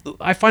are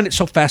I find it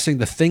so fascinating,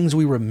 the things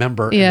we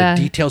remember and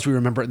the details we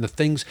remember and the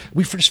things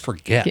we just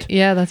forget.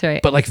 Yeah, that's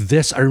right. But like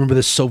this, I remember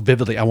this so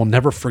vividly. I will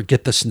never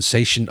forget the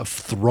sensation of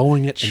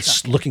throwing it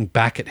and looking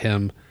back at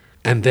him.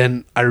 And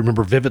then I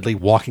remember vividly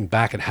walking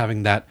back and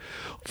having that,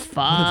 fuck.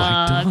 What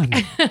have I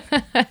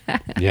done?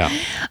 Yeah.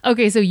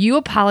 Okay, so you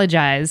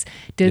apologize.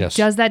 Yes.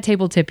 Does that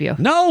table tip you?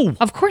 No.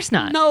 Of course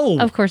not. No.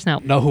 Of course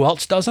not. Know who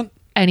else doesn't?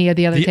 Any of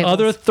the other tables? The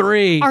other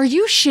three. Are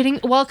you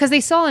shitting? Well, because they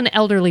saw an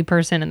elderly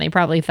person and they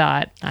probably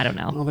thought, I don't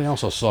know. Well, they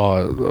also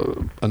saw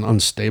an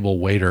unstable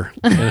waiter.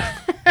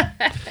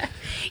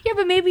 Yeah,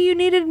 but maybe you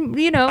needed,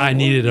 I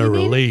needed a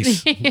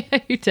release. Yeah,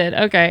 you did.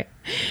 Okay.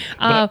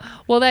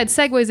 Well, that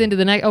segues into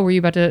the next. Oh, were you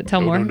about to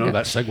tell more? No,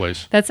 that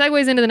segues. That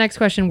segues into the next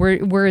question.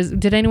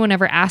 Did anyone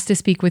ever ask to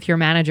speak with your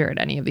manager at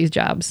any of these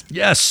jobs?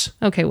 Yes.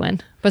 Okay,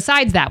 when?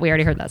 Besides that, we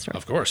already heard that story.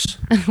 Of course.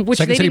 Which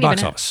Second they City didn't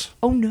box even office.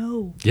 Oh,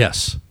 no.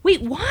 Yes.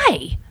 Wait,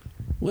 why?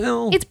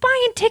 Well, It's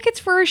buying tickets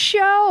for a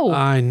show.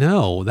 I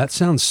know. That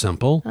sounds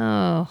simple.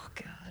 Oh,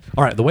 God.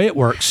 All right. The way it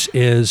works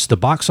is the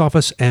box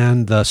office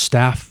and the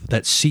staff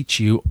that seats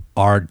you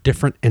are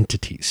different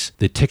entities.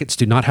 The tickets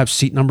do not have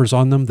seat numbers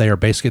on them. They are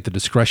basically at the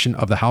discretion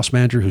of the house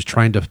manager who's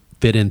trying to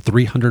fit in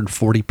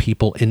 340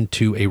 people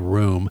into a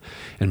room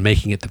and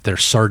making it that they're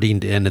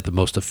sardined in at the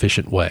most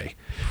efficient way.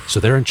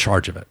 So they're in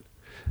charge of it.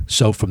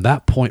 So from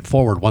that point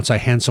forward, once I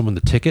hand someone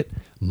the ticket,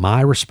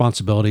 my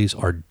responsibilities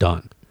are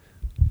done.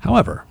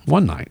 However,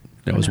 one night,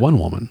 there was one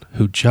woman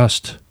who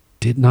just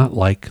did not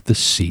like the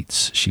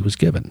seats she was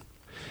given.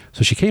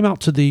 So she came out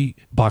to the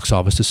box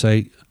office to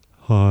say,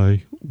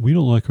 "Hi, we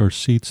don't like our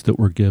seats that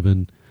we're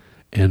given,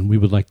 and we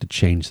would like to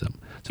change them."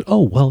 I said,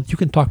 "Oh, well, you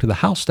can talk to the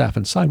house staff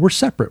inside. We're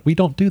separate. We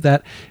don't do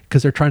that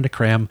because they're trying to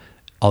cram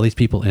all these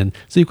people in.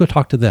 So you go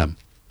talk to them."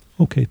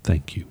 "Okay,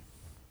 thank you."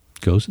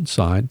 Goes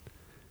inside,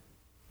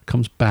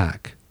 comes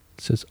back,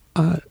 says,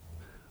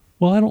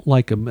 "Well, I don't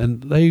like them,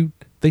 and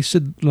they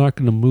said they're not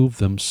going to move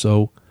them,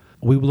 so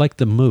we would like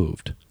them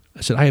moved."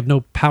 I said, "I have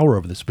no power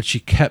over this," but she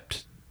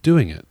kept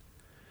doing it.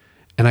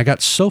 And I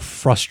got so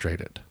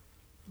frustrated.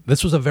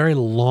 This was a very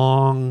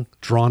long,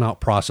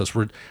 drawn-out process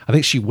where I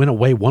think she went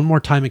away one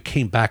more time and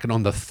came back. And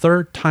on the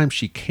third time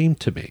she came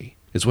to me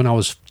is when I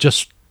was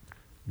just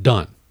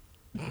done.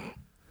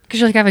 Because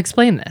you're like, I've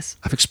explained this.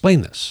 I've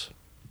explained this.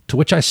 To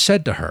which I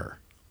said to her,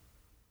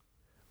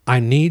 "I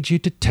need you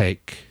to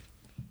take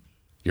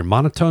your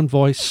monotone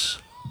voice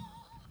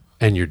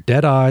and your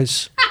dead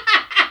eyes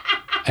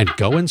and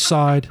go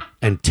inside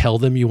and tell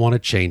them you want to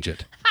change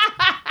it.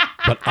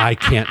 But I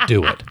can't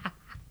do it."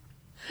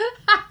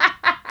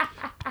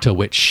 To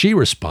which she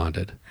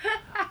responded,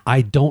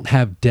 "I don't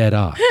have dead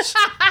eyes."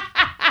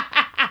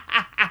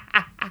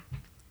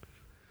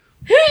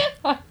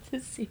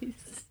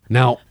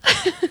 Now,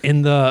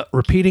 in the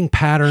repeating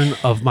pattern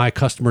of my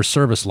customer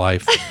service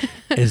life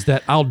is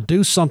that I'll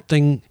do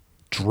something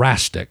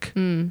drastic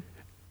and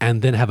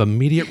then have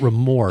immediate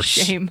remorse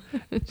Shame.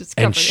 Just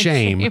and covered in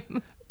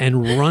shame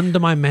and run to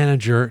my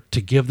manager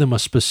to give them a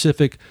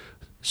specific.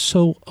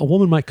 So a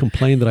woman might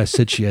complain that I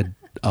said she had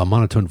a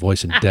monotone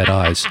voice and dead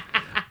eyes.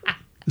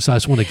 So I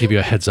just want to give you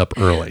a heads up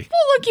early.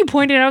 Well, look, you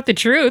pointed out the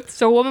truth.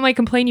 So a woman might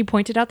complain you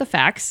pointed out the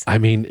facts. I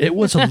mean, it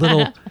was a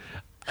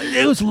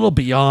little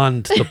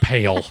beyond the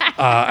pale,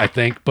 I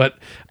think, but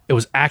it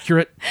was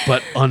accurate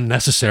but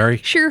unnecessary.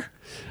 Sure,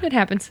 it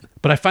happens.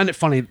 But I find it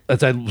funny,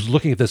 as I was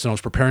looking at this and I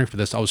was preparing for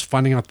this, I was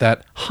finding out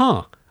that,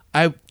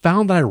 I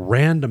found that I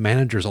ran to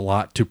managers a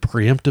lot to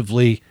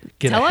preemptively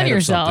get Tell ahead on of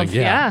yourself. something.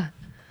 Yeah.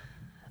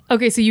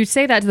 Okay, so you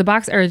say that to the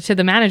box or to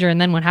the manager, and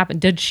then what happened?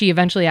 Did she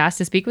eventually ask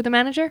to speak with the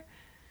manager?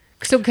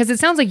 So, because it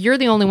sounds like you're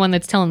the only one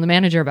that's telling the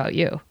manager about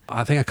you.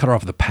 I think I cut her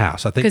off at the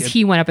pass. I think Because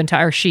he went up and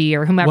or she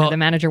or whomever Well, the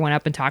manager went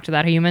up and talked to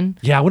that human.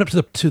 Yeah, I went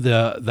up to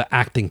the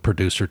acting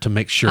producer to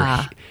make sure,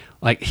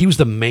 he was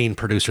the main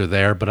producer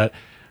there, but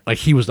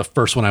he was the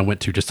first one I went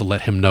to just to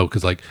let him know,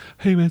 because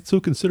hey man, so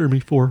consider me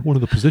for one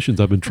of the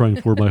positions I've been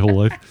trying for my whole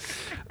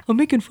life. I'm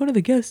making fun of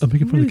the guest. I'm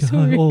making fun of the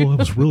guy. Oh, that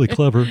was really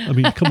clever. I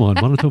mean, come on,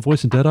 monotone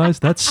voice and dead eyes,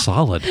 that's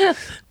solid.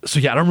 So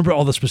yeah, I don't remember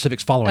all the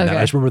specifics following that.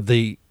 I just remember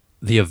the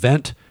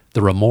event,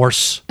 the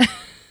remorse,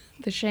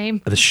 The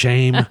shame.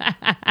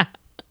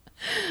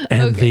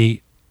 and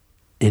the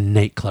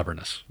innate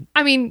cleverness.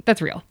 I mean,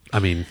 that's real. I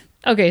mean,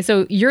 Okay,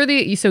 so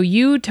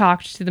you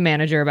talked to the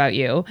manager about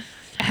you.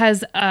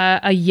 Has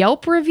a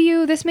Yelp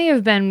review? This may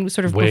have been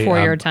sort of before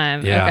your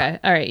time. yeah. Okay,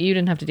 all right, you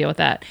didn't have to deal with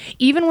that.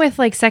 Even with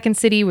Second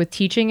City with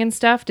teaching and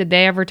stuff, did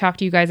they ever talk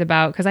to you guys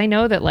about? Because I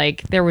know that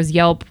there was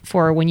Yelp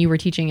for when you were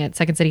teaching at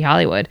Second City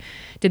Hollywood.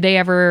 Did they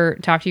ever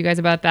talk to you guys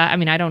about that? I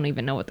mean, I don't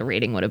even know what the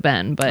rating would have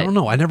been, but I don't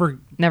know. I never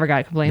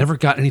got complaints. never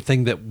got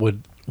anything that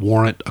would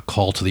warrant a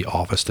call to the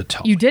office to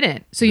tell You me.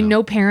 didn't. So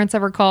no parents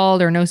ever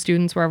called, or no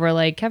students were ever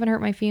like, Kevin hurt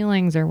my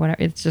feelings, or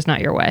whatever. It's just not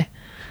your way.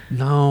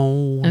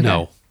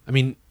 No. I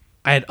mean,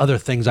 I had other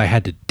things I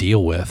had to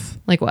deal with.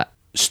 Like what?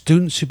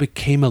 Students who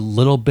became a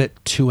little bit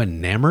too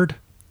enamored,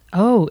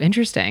 Oh,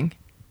 interesting.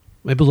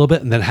 maybe a little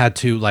bit, and then had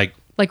to Like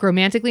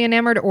romantically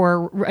enamored,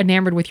 or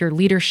enamored with your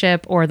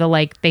leadership, or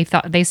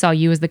they saw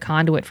you as the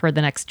conduit for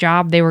the next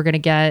job they were going to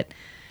get.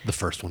 the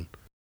first one.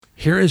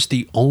 Here is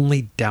the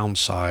only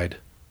downside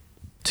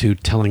to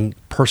telling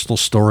personal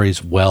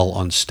stories well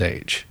on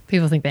stage.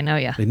 People think they know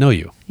you. They know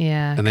you.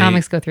 Yeah. And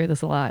Comics go through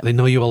this a lot. They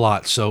know you a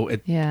lot. So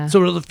Yeah.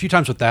 So a few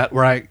times with that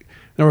where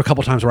there were a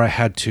couple times where I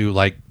had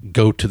to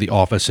go to the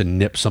office and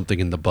nip something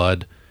in the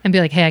bud. And be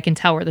like, hey, I can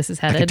tell where this is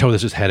I headed. could tell where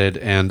this is headed,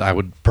 and I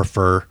would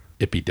prefer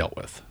it be dealt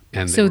with.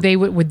 And So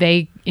would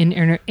they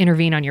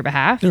intervene on your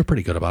behalf? they were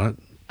pretty good about it.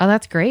 Oh,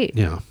 that's great.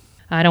 Yeah.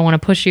 I don't want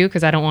to push you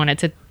because I don't want it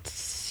to.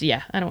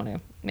 Yeah, I don't want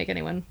to make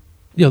anyone.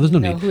 Yeah, there's no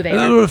Know need. who they I are.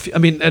 don't know if, I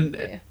mean,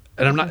 and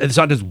I'm not. It's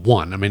not just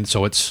one. I mean,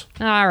 so it's.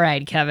 All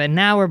right, Kevin.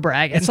 Now we're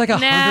bragging. It's like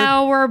 100.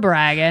 Now we're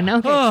bragging.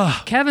 Okay.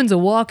 Kevin's a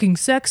walking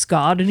sex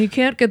god, and he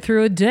can't get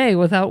through a day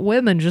without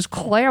women just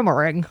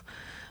clamoring.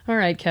 All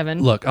right,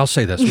 Kevin. Look, I'll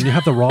say this: when you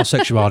have the raw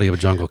sexuality of a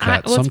jungle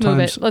cat, let's move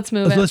sometimes it. Let's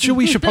move it.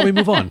 We should probably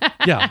move on.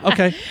 Yeah,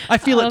 okay. I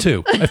feel it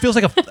too. It feels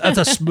like that's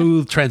a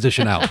smooth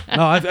transition out.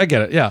 No, I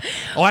get it. Yeah.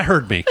 Oh, I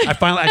heard me.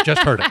 I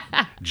just heard it.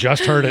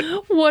 Just heard it.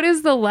 What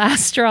is the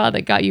last straw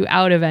that got you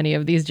out of any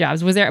of these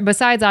jobs? Was there,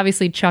 besides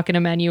obviously chucking a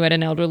menu at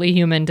an elderly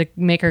human to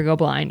make her go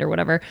blind or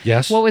whatever?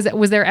 Yes. What was it?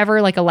 Was there ever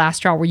a last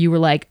straw where you were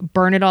like,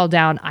 burn it all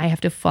down? I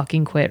have to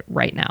fucking quit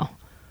right now.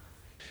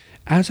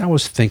 As I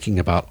was thinking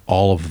about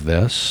all of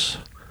this,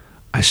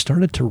 I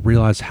started to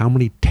realize how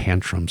many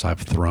tantrums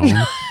I've thrown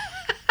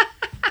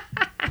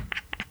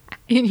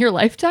In your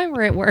lifetime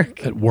or at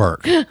work? at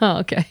work. Oh,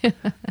 okay.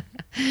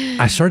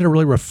 I started to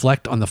really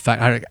reflect on the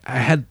fact I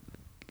had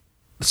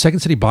the Second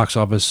City box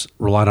office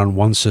relied on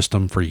one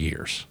system for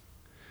years.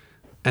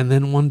 And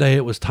then one day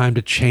it was time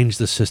to change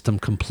the system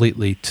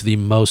completely to the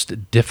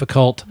most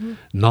difficult,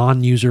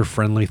 non-user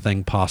friendly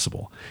thing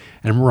possible.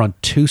 And I remember on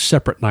 2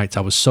 separate nights,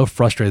 I was so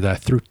frustrated that I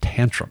threw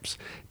tantrums.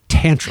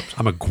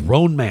 I'm a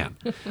grown man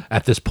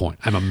at this point.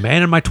 I'm a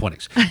man in my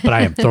 20s, but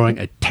I am throwing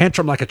a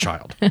tantrum like a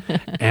child.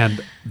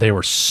 And they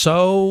were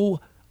so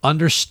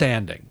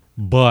understanding,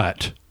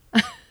 but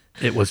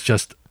it was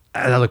just,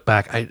 as I look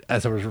back,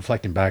 as I was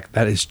reflecting back,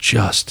 that is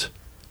just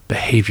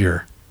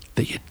behavior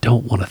that you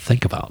don't want to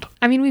think about.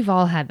 I mean, we've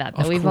all had that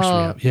though. Of We've course we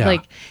all have. Yeah.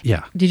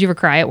 Yeah. Did you ever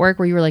cry at work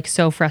where you were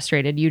so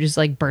frustrated you just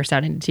burst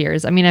out into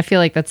tears? I mean, I feel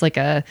like that's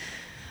a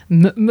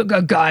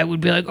guy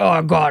would be like, "Oh,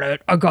 I got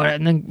it,"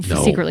 and then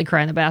No. secretly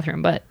cry in the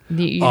bathroom. But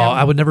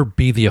I would never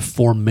be the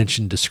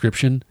aforementioned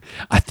description.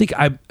 I think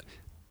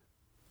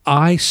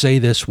I say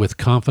this with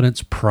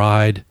confidence,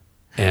 pride,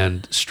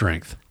 and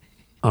strength.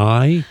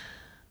 I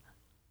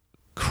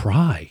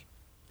cry.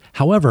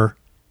 However,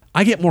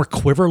 I get more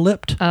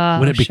quiver-lipped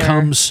when it sure.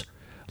 becomes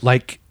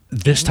like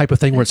this type of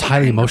thing where it's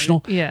highly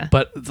emotional. Yeah.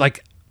 But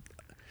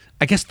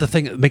I guess the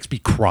thing that makes me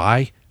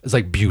cry is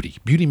beauty.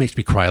 Beauty makes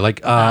me cry.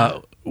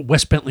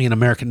 Wes Bentley in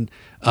American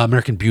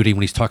Beauty,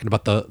 when he's talking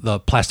about the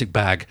plastic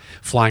bag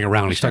flying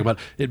around, he's talking about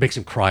it makes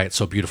him cry. It's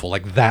so beautiful.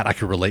 That I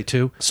could relate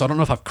to. So I don't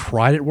know if I've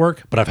cried at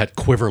work, but I've had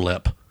quiver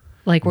lip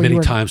where many you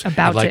were times.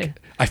 about to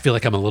I feel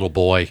like I'm a little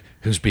boy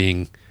who's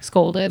being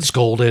scolded.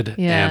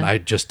 Yeah. and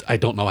I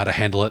don't know how to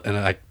handle it.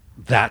 And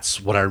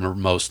that's what I remember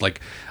most.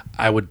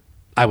 I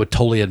I would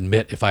totally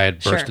admit if I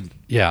had burst. Sure.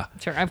 Yeah.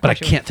 Sure, of But I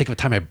course you can't think of a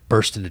time I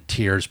burst into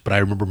tears. But I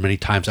remember many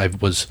times I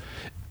was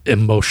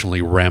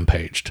emotionally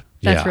rampaged.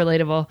 That's Yeah.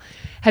 relatable.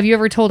 Have you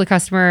ever told a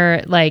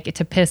customer like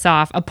to piss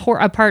off,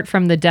 apart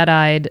from the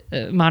dead-eyed,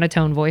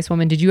 monotone voice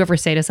woman? Did you ever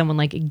say to someone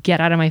like,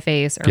 "Get out of my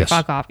face" or Yes.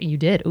 "Fuck off"? You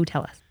did. Oh,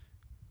 tell us.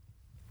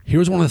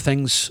 Here's one of the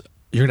things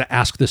you're going to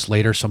ask this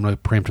later, so I'm going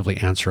to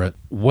preemptively answer it.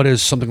 What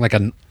is something like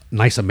a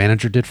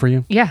manager did for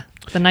you? Yeah,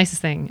 the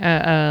nicest thing,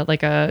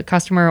 like a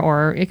customer,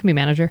 or it can be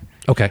manager.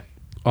 Okay.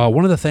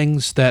 One of the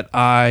things that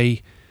I'm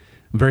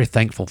very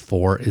thankful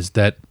for is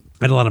that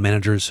I had a lot of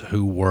managers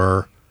who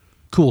were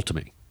cool to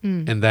me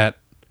and that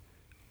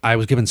I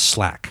was given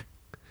slack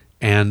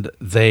and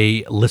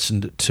they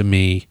listened to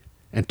me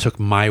and took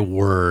my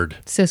word.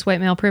 Cis white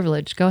male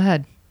privilege. Go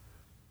ahead.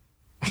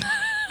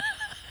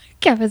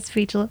 Kevin's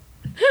speechless.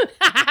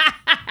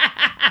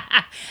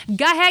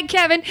 Go ahead,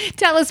 Kevin.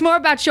 Tell us more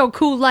about your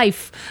cool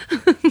life.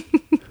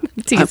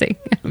 I'm teasing.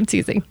 I'm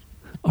teasing.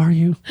 Are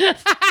you?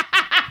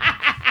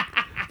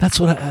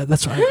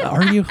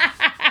 Are you?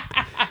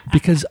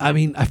 Because, I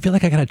mean, I feel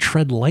like I got to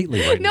tread lightly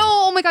right No, now.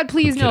 oh my God,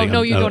 please, no. kidding.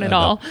 No, you don't at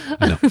all.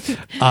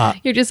 No.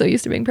 You're just so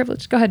used to being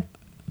privileged. Go ahead.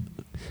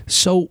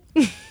 So,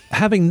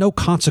 having no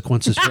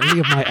consequences for any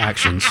of my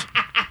actions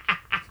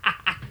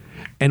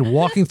and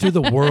walking through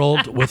the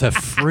world with a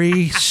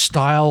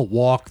freestyle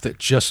walk that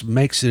just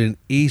makes it an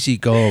easy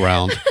go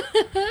around,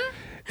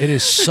 it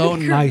is so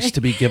nice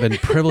to be given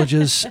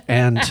privileges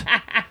and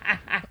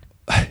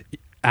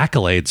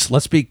accolades.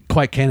 Let's be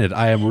quite candid.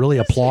 I am really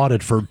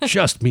applauded for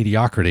just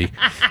mediocrity.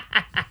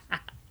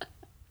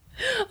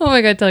 Oh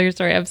my God, tell your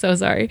story. I'm so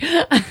sorry.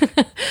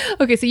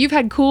 Okay, so you've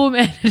had cool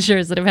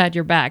managers that have had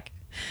your back.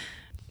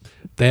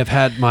 They have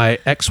had my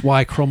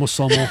XY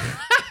chromosomal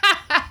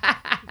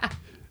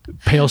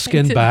pale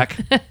skin back.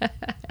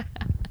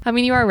 I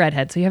mean, you are a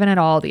redhead, so you haven't had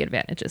all the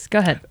advantages. Go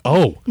ahead.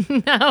 Oh,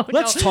 No,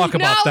 let's talk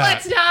about no,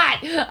 that. let's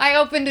not. I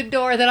opened a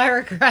door that I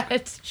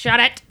regret. Shut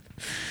it.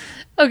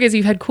 Okay, so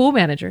you've had cool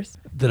managers.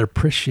 that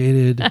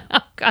appreciated. Oh,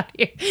 God.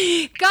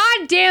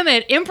 God damn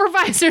it.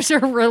 Improvisers are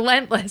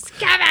relentless.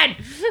 Kevin!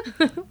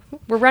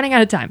 We're running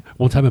out of time.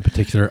 One time in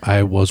particular,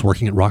 I was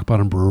working at Rock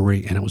Bottom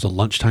Brewery, and it was a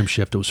lunchtime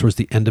shift. It was towards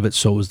the end of it,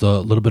 so it was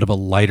the little bit of a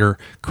lighter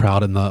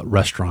crowd in the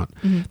restaurant.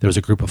 There was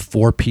a group of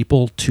 4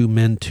 people, 2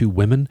 men, 2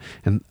 women,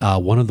 and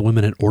one of the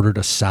women had ordered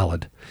a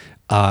salad.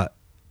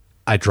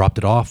 I dropped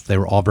it off. They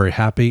were all very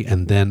happy,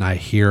 and then I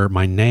hear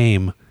my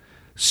name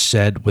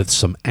said with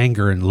some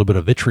anger and a little bit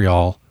of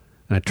vitriol,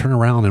 and I turn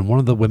around, and one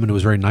of the women who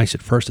was very nice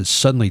at first has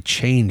suddenly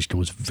changed and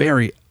was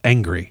very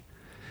angry.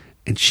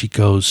 And she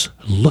goes,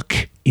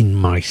 "Look in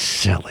my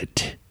salad."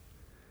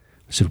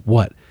 I said,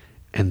 "What?"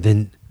 And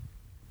then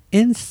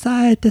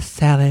inside the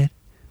salad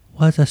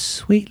was a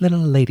sweet little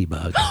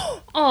ladybug.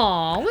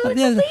 Aw, well, it's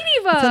Yeah, a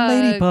ladybug. It's a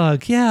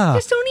ladybug, yeah.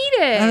 Just don't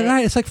eat it. All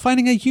right, it's like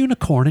finding a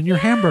unicorn in your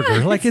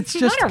hamburger. Like it's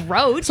just not a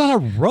roach. It's not a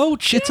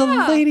roach. It's a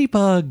Yeah.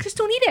 ladybug. Just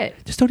don't eat it.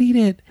 Just don't eat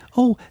it.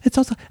 Oh, it's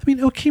also. I mean,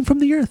 it came from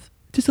the earth.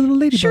 Just a little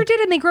ladybug. Sure did,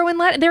 and they grow in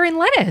they're in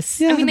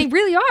lettuce. Yeah, I mean, they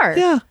really are.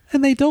 Yeah,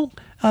 and they don't.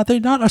 They're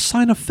not a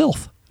sign of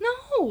filth.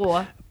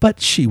 No. But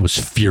she was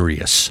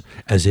furious,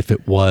 as if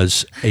it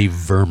was a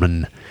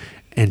vermin.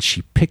 And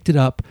she picked it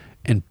up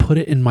and put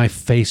it in my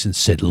face and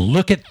said,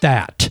 "Look at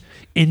that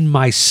in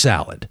my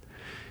salad."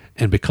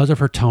 And because of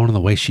her tone and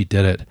the way she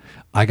did it,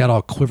 I got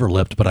all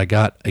quiver-lipped, but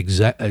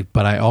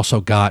I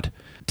also got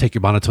take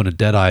your monotone to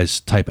dead eyes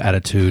type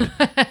attitude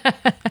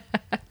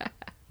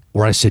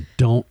where I said,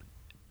 "Don't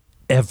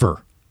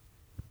ever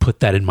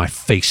put that in my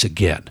face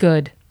again."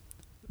 Good.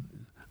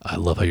 I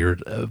love how you're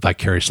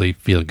vicariously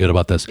feeling good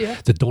about this. Yeah.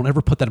 Said, "Don't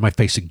ever put that in my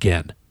face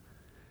again."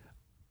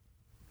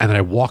 And then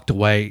I walked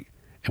away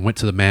and went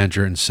to the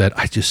manager and said,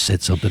 "I just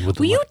said something with the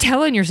Were you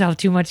telling yourself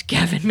too much,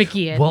 Kevin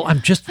McKeon? Well, I'm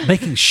just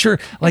making sure.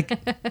 Like,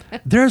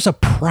 there's a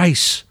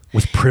price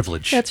with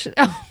privilege.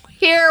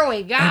 Here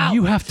we go. And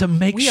you have to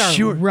make we are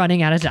sure.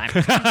 running out of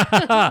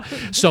time.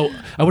 So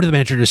I went to the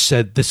manager and just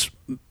said, this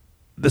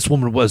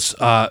woman was,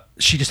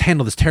 she just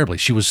handled this terribly.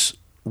 She was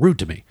rude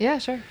to me. Yeah,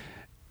 sure.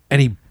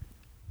 And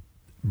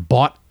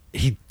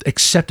he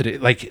accepted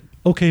it. Like,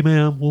 "Okay,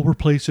 ma'am, we'll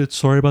replace it.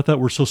 Sorry about that.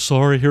 We're so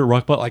sorry here at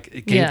Rock Bottom." Like,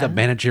 it gave Yeah. the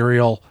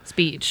managerial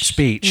Speech.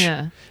 speech,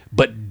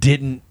 but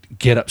didn't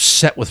get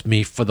upset with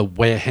me for the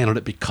way I handled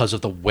it because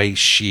of the way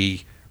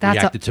she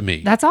reacted to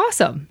me. That's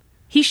awesome.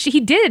 He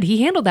did.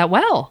 He handled that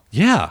well.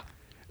 Yeah,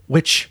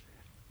 which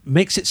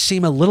makes it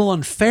seem a little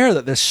unfair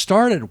that this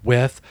started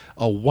with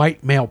a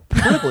white male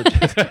privilege.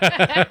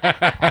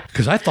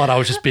 Because I thought I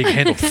was just being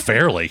handled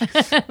fairly.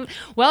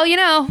 Well,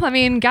 I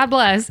mean, God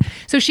bless.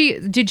 So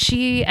did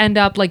she end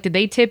up did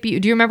they tip you?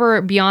 Do you remember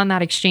beyond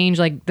that exchange?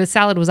 Like the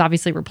salad was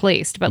obviously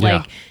replaced, but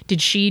Yeah.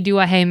 did she do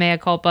a "Hey, mea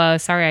culpa"?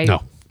 Sorry,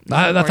 No.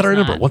 Not that I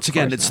remember. not. Once Of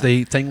again, course it's not.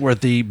 the thing where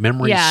the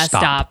memories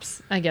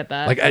stops. I get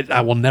that. Like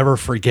I will never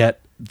forget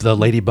the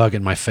ladybug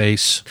in my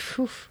face.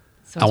 Oof.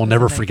 So I will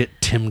never specific.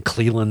 forget Tim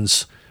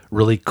Cleland's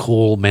really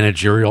cool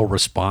managerial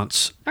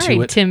response All to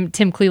right, it.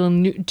 Tim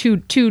Cleland,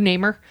 two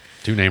namer.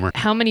 To name her.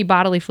 How many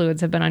bodily fluids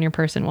have been on your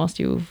person whilst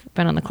you've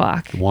been on the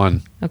clock?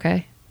 1.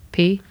 Okay,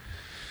 pee.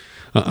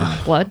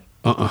 Blood?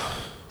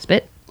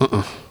 Spit?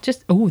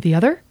 Just, the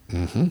other?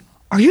 Mm-hmm.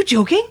 Are you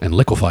joking? And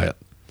liquefy it.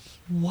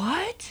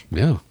 What?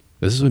 Yeah.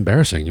 This is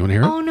embarrassing. You want to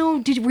hear it? Oh,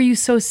 no. Were you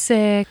so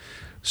sick?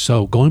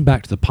 So going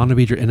back to the Ponte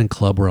Vedra Inn and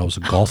Club where I was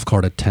a golf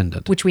cart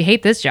attendant. Which we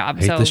hate this job.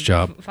 Hate this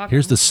job.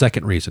 Here's the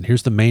second reason.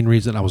 Here's the main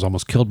reason. I was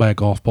almost killed by a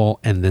golf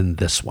ball, and then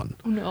this one.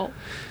 Oh, no.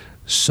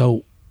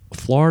 So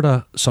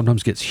Florida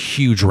sometimes gets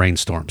huge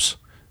rainstorms,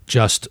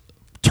 just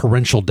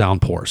torrential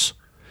downpours.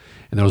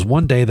 And there was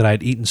one day that I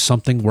had eaten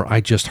something where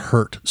I just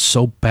hurt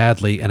so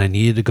badly and I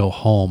needed to go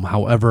home.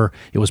 However,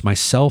 it was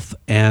myself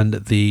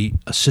and the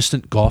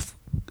assistant golf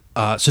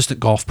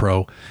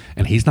pro,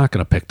 and he's not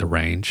going to pick the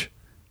range.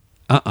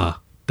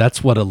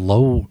 That's what a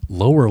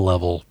lower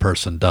level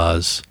person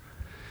does.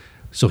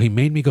 So he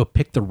made me go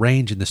pick the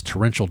range in this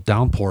torrential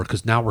downpour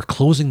because now we're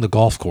closing the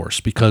golf course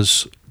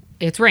because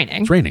it's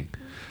raining. It's raining.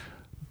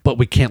 But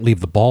we can't leave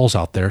the balls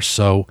out there,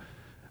 so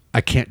I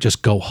can't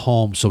just go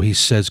home. So he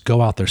says,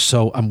 go out there.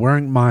 So I'm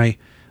wearing my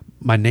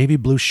navy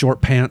blue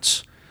short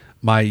pants,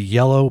 my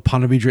yellow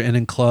Ponte Vedra Inn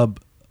and Club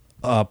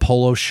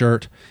polo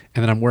shirt,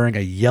 and then I'm wearing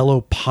a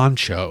yellow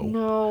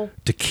poncho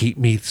to keep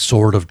me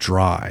sort of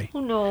dry. Oh,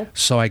 no.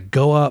 So I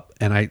go up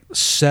and I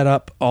set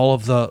up all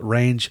of the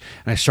range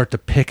and I start to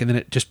pick, and then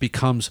it just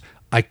becomes,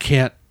 I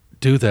can't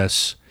do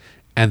this.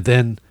 And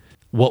then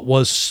what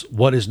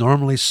is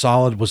normally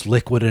solid was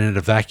liquid, and it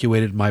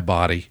evacuated my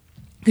body.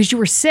 Because you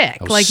were sick.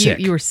 I was sick.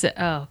 You were sick.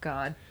 Oh,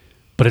 God.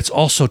 But it's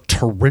also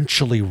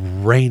torrentially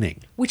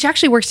raining. Which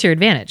actually works to your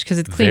advantage because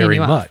it's cleaning Very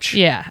you much. off.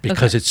 Yeah.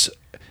 Because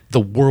the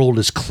world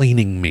is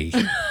cleaning me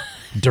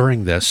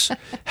during this.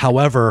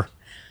 However,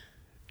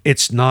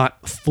 it's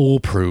not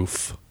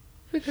foolproof.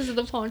 Because of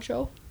the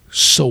poncho.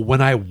 So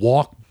when I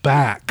walk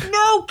back,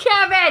 No,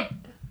 Kevin!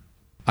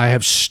 I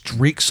have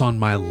streaks on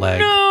my leg.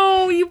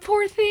 No, you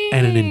poor thing.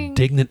 And an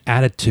indignant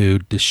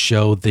attitude to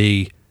show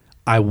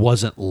I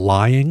wasn't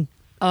lying.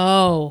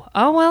 Oh,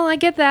 well, I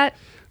get that.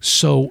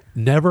 So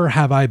never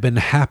have I been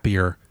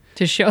happier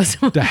To show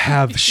someone. to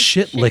have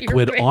shit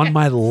liquid on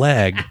my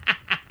leg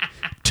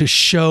to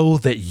show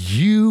that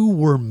you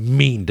were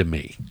mean to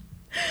me.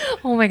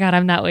 Oh my God,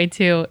 I'm that way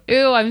too.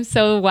 Ew, I'm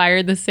so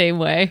wired the same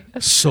way.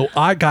 So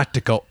I got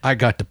to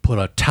put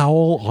a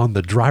towel on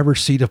the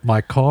driver's seat of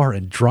my car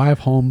and drive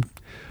home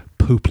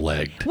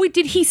poop-legged. Wait,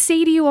 did he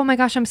say to you, oh my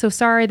gosh, I'm so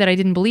sorry that I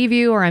didn't believe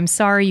you, or I'm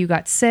sorry you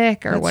got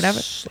sick, or whatever?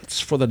 Let's,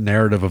 for the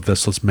narrative of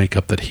this, let's make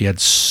up that he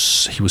was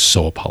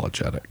so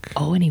apologetic.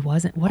 Oh, and he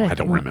wasn't? I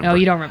don't remember. Oh,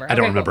 you don't remember? I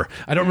don't remember.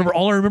 Cool. I don't remember.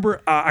 All I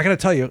remember, I got to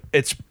tell you,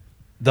 it's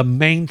the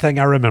main thing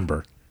I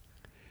remember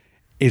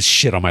is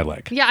shit on my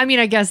leg. Yeah, I mean,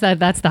 I guess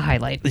that's the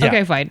highlight. Yeah.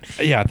 Okay, fine.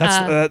 Yeah,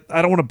 that's.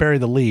 I don't want to bury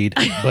the lead,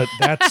 but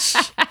that's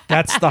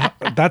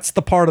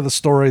the part of the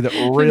story that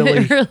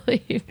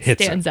really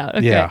stands out.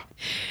 Okay. Yeah.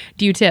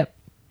 Do you tip?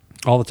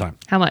 All the time.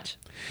 How much?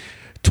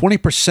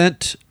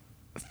 20%,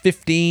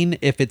 15%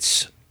 if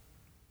it's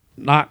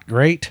not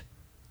great.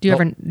 Do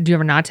you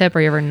ever not tip,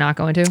 or you ever not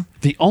going to?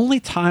 The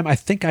only time I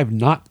think I've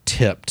not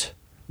tipped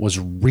was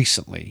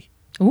recently.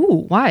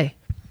 Ooh, why?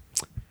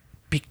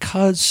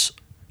 Because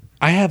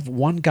I have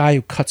one guy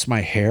who cuts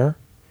my hair,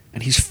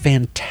 and he's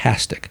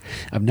fantastic.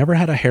 I've never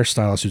had a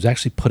hairstylist who's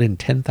actually put in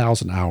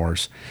 10,000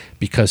 hours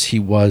because he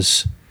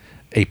was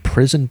a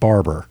prison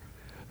barber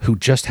who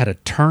just had a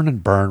turn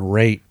and burn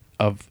rate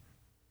of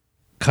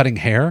cutting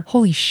hair.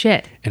 Holy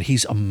shit. And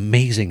he's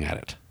amazing at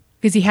it.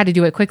 Because he had to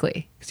do it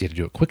quickly.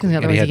 And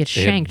otherwise he gets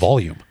shanked. He had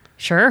volume.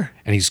 Sure.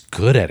 And he's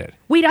good at it.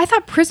 Wait, I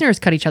thought prisoners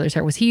cut each other's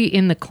hair. Was he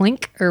in the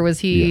clink, or was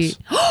he? Yes.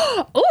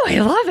 Oh, I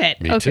love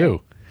it. Me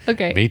too.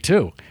 Okay. Me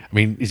too. I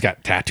mean, he's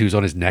got tattoos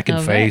on his neck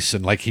and face,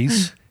 and like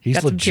he's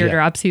got legit. Some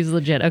teardrops. He's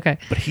legit. Okay.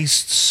 But he's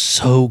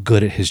so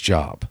good at his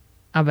job.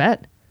 I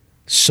bet.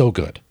 So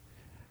good.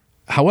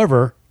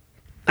 However,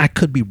 I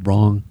could be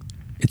wrong.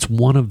 It's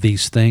one of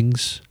these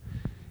things.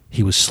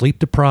 He was sleep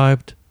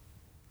deprived.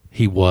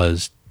 He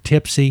was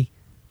tipsy,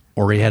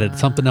 or he had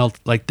something else.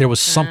 Like there was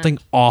something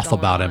off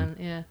about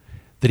him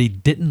that he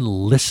didn't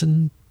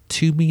listen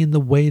to me in the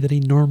way that he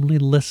normally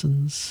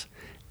listens.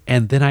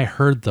 And then I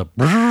heard the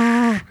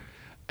brrr,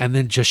 and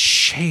then just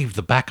shaved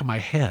the back of my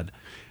head.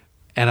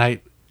 And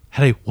I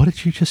had what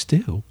did you just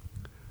do?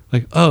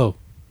 Like, oh,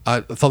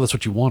 I thought that's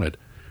what you wanted.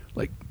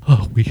 Like,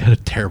 oh, we had a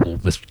terrible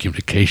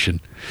miscommunication.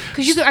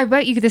 Because I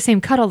bet you get the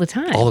same cut all the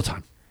time. All the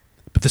time.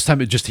 But this time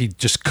he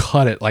just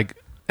cut it like,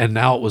 and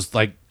now it was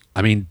like,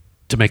 I mean,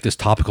 to make this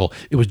topical,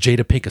 it was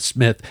Jada Pinkett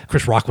Smith.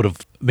 Chris Rock would have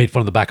made fun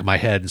of the back of my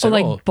head and said,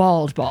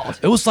 bald.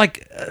 It was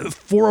like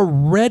for a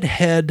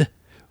redhead,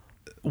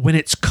 when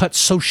it's cut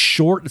so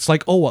short, it's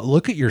like, oh,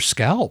 look at your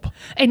scalp.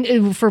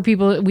 And for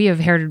people, we have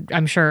hair,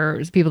 I'm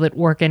sure, people that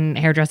work in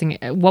hairdressing,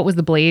 what was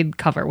the blade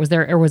cover? Was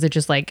there, or was it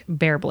just like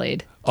bare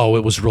blade? Oh,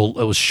 it was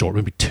short,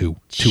 maybe two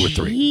or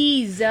three.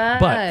 Jesus.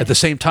 But at the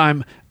same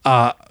time,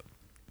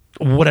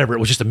 whatever, it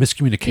was just a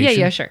miscommunication.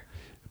 Yeah, sure.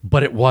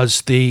 But it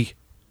was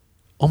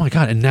oh my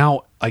God. And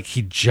now, like,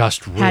 he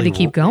just really had to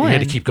keep going. He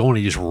had to keep going.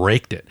 He just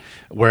raked it.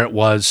 Where it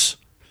was,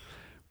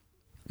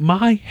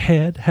 my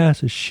head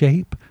has a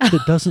shape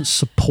that doesn't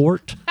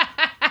support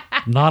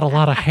not a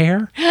lot of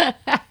hair.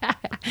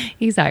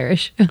 He's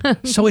Irish.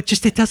 So it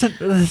doesn't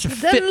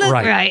fit look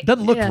right.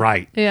 Doesn't look Yeah.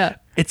 right. Yeah.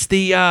 It's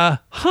the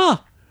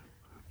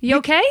You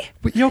okay?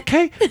 you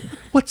okay?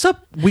 What's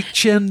up? Weak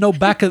chin, no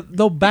back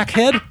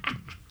head.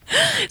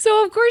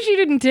 So of course you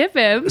didn't tip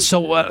him.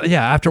 So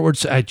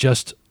afterwards I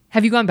just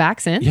Have you gone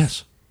back since?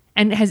 yes.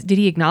 And did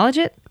he acknowledge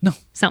it? No.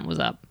 Something was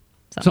up.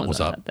 Something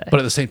was up. that day. But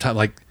at the same time,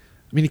 like,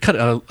 I mean, he cut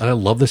it. I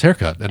love this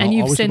haircut. And I'll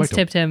you've always go since back to it.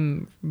 tipped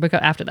him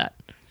after that.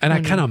 And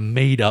I kind of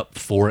made up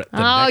for it the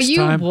next you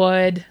time.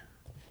 would.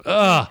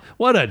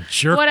 What a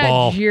jerk What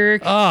ball. a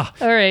jerk. All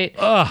right.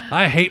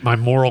 I hate my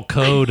moral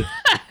code.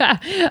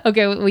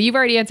 Okay, well, you've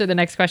already answered the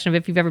next question of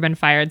if you've ever been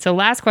fired. So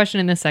last question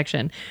in this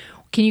section.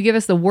 Can you give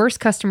us the worst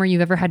customer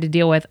you've ever had to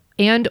deal with,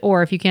 and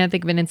or if you can't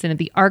think of an incident,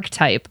 the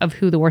archetype of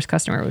who the worst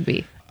customer would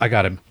be? I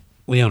got him.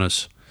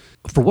 Leonis.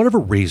 For whatever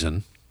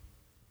reason,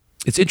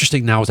 it's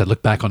interesting now as I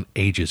look back on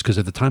ages, because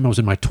at the time I was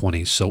in my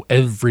 20s, so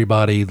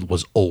everybody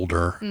was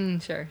older.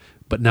 Sure.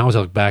 But now as I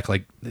look back,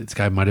 like, this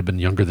guy might have been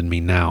younger than me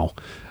now.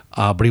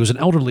 But he was an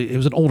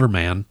older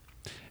man,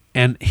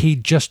 and he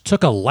just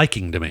took a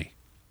liking to me.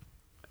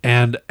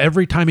 And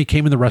every time he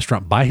came in the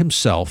restaurant by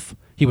himself,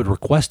 he would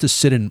request to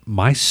sit in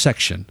my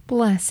section.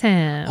 Bless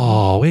him.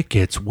 Oh, it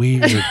gets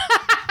weird.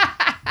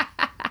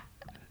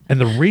 And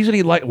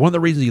one of the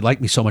reasons he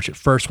liked me so much at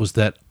first was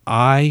that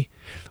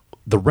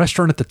the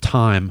restaurant at the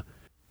time,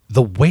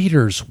 the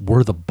waiters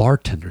were the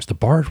bartenders. The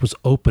bar was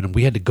open and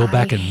we had to go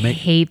back and make. I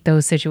hate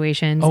those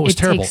situations. Oh, it's it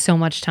terrible. takes so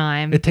much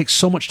time. It takes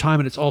so much time,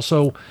 and it's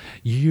also,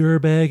 you're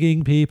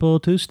begging people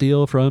to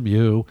steal from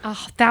you.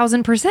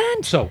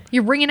 1,000%. So-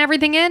 you're bringing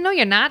everything in? No,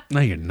 you're not.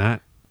 No, you're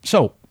not.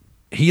 So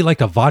he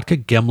liked a vodka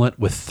gimlet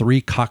with 3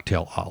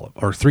 cocktail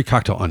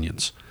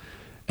onions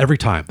every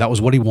time. That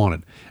was what he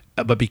wanted.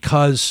 But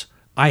because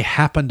I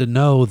happened to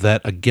know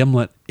that a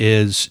gimlet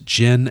is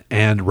gin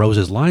and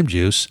Rose's lime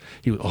juice,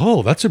 he was,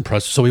 oh, that's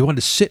impressive. So he wanted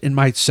to sit in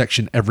my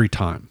section every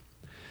time.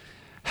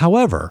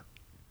 However,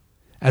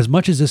 as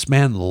much as this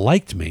man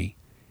liked me,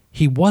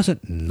 he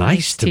wasn't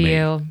nice to me.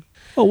 you.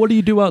 Oh, what do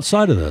you do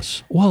outside of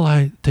this? Well,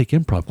 I take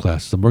improv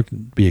classes. I'm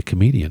working to be a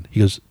comedian. He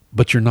goes,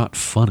 but you're not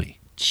funny.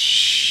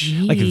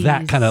 Like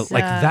that kind of,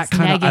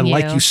 I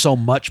like you so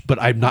much,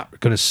 but I'm not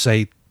going to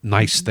say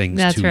nice things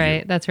That's to right.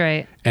 you. That's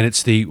right. And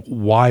it's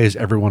why is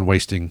everyone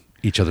wasting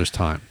each other's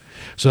time?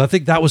 So I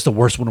think that was the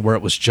worst one, where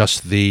it was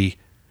just I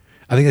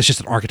think it's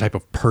just an archetype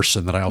of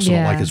person that I also don't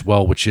Yeah. like as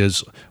well, which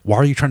is, why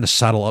are you trying to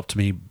saddle up to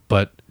me,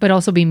 but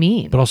also be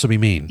mean. also be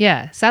mean?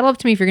 Yeah. Saddle up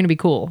to me if you're going to be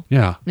cool.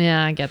 Yeah.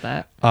 Yeah, I get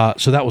that.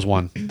 So that was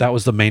one. That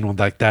was the main one.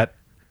 Like that.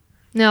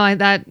 No, I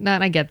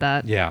get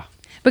that. Yeah.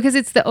 Because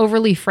it's the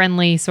overly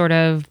friendly sort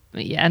of,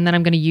 and then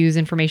I'm going to use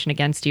information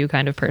against you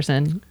kind of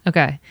person.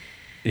 Okay.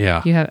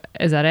 Yeah.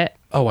 Is that it?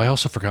 Oh, I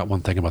also forgot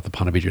one thing about the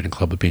Ponte Vedra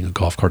Club of being a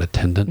golf cart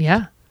attendant.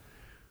 Yeah.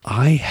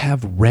 I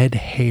have red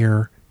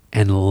hair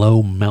and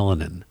low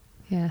melanin.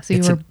 Yeah. So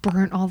you were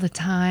burnt all the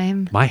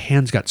time. My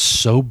hands got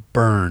so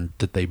burned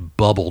that they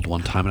bubbled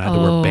one time, and I had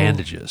to wear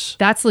bandages.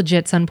 That's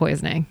legit sun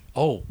poisoning.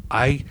 Oh,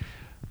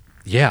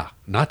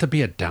 not to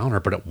be a downer,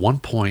 but at one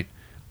point,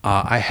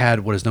 I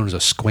had what is known as a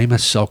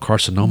squamous cell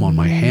carcinoma on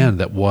my hand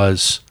that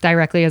was,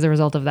 Directly as a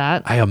result of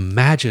that. I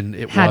imagine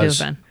it Had to was,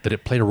 have been. that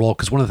it played a role,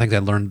 because one of the things I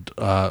learned,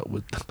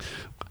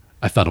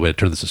 I found a way to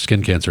turn this to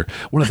skin cancer.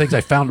 One of the things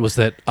I found was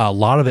that a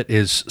lot of it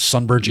is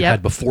sunburns you Yep.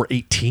 had before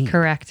 18.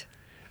 Correct.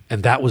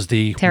 And that was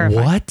the,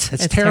 Terrifying. what?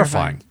 It's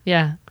terrifying.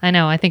 Yeah, I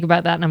know. I think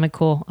about that and I'm like,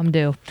 cool, I'm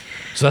due.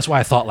 So that's why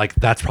I thought, like,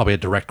 that's probably a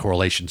direct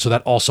correlation. So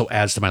that also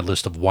adds to my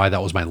list of why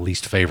that was my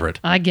least favorite.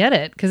 I get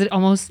it because it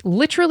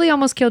literally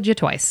almost killed you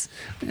twice.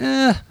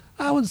 I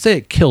wouldn't say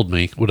it killed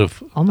me. Would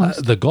have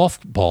Almost. the golf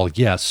ball,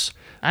 yes.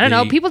 I don't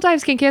know. People die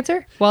of skin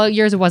cancer. Well,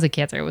 yours wasn't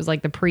cancer. It was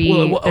like the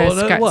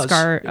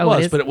scar. It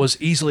was, but it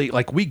was easily,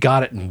 like, we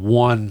got it in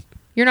one.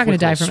 You're not going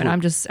to quick die from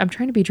little it. swoop. I'm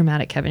trying to be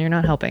dramatic, Kevin. You're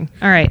not helping.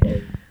 All right.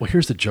 Well,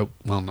 here's the joke.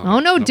 Well, no. Oh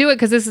no, do it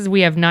because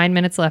we have 9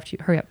 minutes left.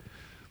 Hurry up.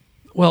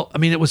 Well, I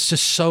mean, it was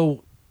just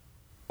so,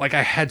 like,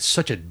 I had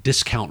such a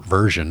discount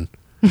version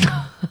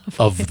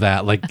of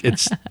that. Like,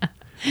 it's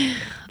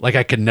like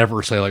I could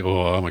never say, like,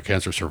 oh, I'm a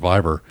cancer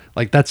survivor.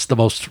 Like, that's the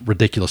most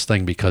ridiculous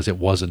thing, because it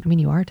wasn't. I mean,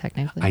 you are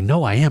technically. I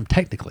know I am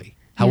technically.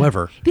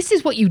 However, This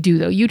is what you do,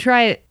 though. You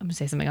try it. I'm going to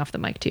say something off the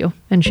mic to you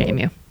and shame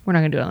you. We're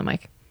not going to do it on the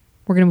mic.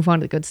 We're going to move on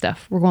to the good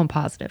stuff. We're going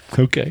positive.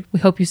 okay. We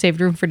hope you saved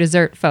room for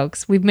dessert,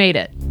 folks. We've made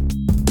it.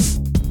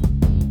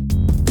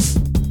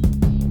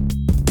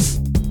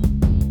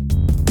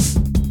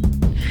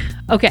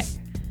 Okay.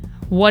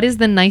 What is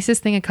the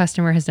nicest thing a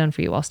customer has done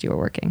for you whilst you were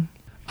working?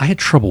 I had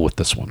trouble with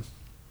this one.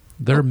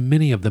 There are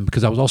many of them,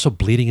 because I was also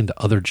bleeding into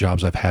other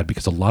jobs I've had,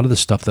 because a lot of the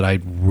stuff that I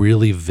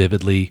really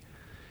vividly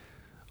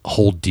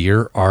hold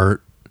dear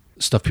are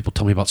stuff people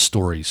tell me about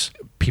stories.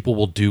 People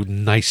will do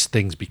nice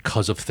things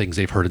because of things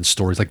they've heard in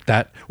stories like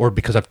that, or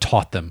because I've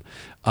taught them,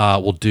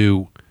 will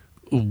do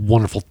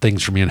wonderful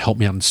things for me and help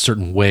me out in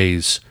certain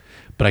ways.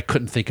 But I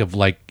couldn't think of,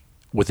 like,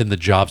 within the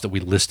jobs that we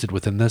listed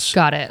within this.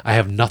 Got it. I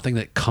have nothing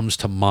that comes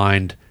to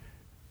mind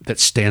that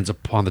stands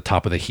upon the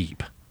top of the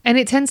heap. And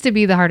it tends to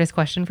be the hardest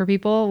question for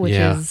people, which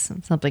Yeah. is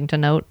something to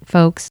note,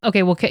 folks.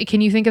 Okay, well,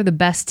 can you think of the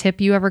best tip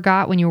you ever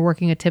got when you were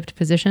working a tipped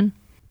position?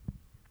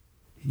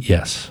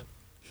 Yes,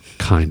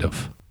 kind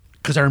of.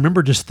 Because I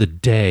remember just the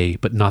day,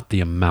 but not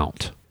the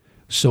amount.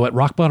 So at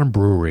Rock Bottom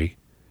Brewery,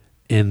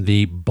 in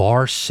the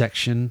bar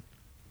section,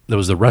 there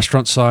was the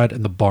restaurant side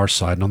and the bar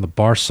side. And on the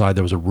bar side,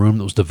 there was a room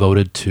that was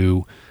devoted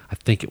to, I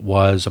think it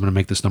was, I'm going to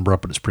make this number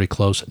up, but it's pretty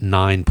close,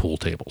 9 pool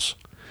tables.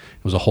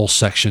 It was a whole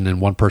section, and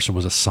one person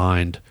was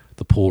assigned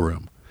the pool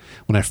room.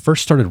 When I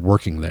first started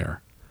working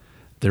there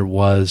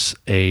was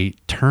a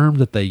term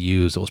that they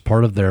used that was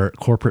part of their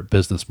corporate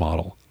business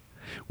model,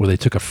 where they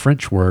took a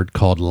French word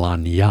called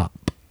lagniappe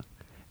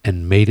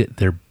and made it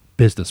their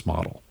business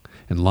model.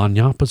 And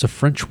lagniappe is a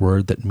French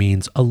word that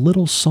means a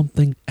little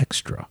something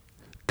extra,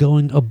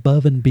 going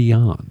above and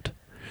beyond.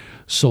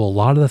 So a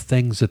lot of the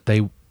thing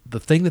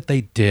that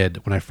they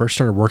did when I first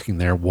started working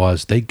there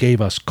was they gave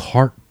us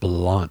carte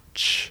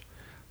blanche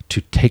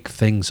to take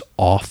things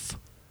off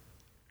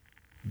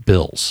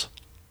bills.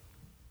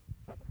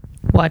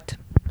 What?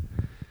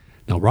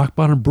 Now, Rock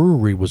Bottom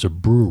Brewery was a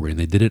brewery, and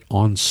they did it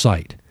on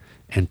site.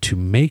 And to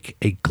make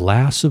a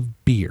glass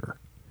of beer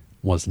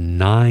was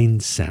 9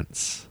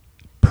 cents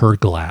per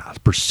glass,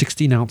 per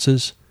 16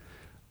 ounces,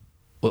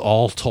 with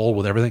all told,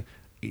 with everything,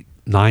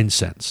 9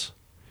 cents.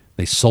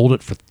 They sold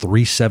it for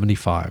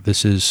 $3.75.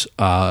 This is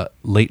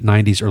late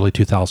 90s, early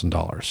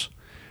 $2,000.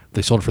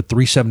 They sold it for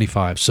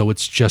 $3.75, so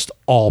it's just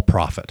all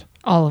profit.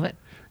 All of it.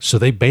 So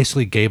they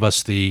basically gave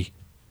us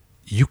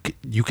you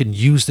can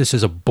use this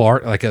as a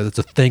bar, it's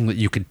a thing that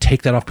you can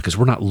take that off because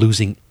we're not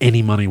losing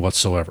any money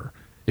whatsoever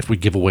if we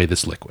give away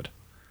this liquid.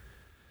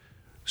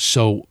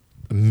 So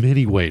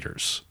many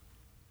waiters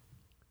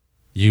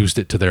used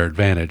it to their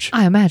advantage.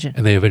 I imagine.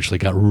 And they eventually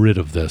got rid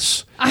of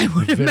this. I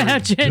would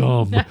imagine.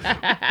 Dumb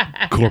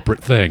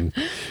corporate thing.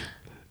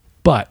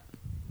 But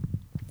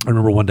I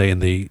remember one day in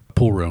the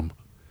pool room,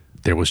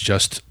 there was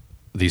just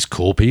these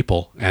cool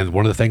people. And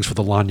one of the things for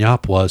the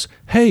lagniappe was,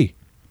 hey,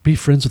 be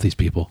friends with these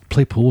people.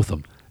 Play pool with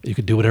them. You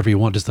can do whatever you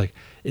want. Just like,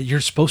 you're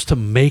supposed to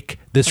make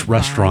this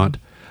restaurant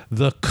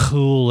the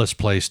coolest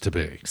place to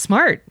be.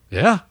 Smart.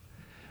 Yeah.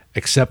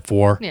 Except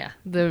for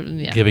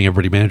giving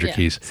everybody manager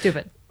keys.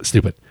 Stupid.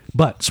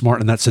 But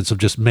smart in that sense of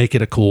just make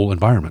it a cool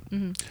environment.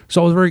 Mm-hmm.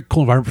 So it was a very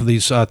cool environment for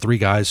these 3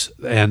 guys.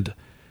 And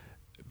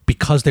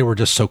because they were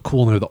just so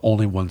cool and they were the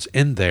only ones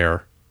in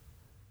there,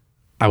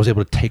 I was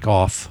able to take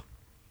off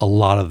a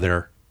lot of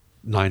their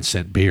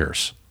 9-cent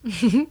beers.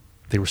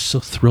 They were so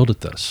thrilled at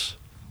this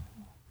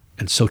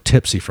and so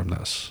tipsy from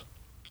this.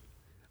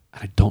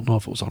 I don't know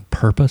if it was on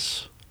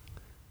purpose,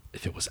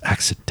 if it was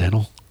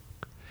accidental,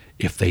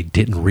 if they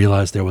didn't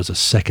realize there was a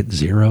second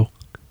 0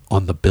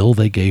 on the bill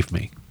they gave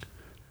me.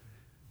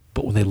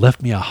 But when they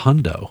left me a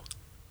hundo,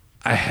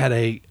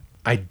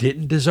 I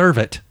didn't deserve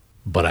it,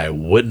 but I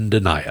wouldn't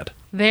deny it.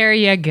 There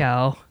you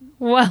go.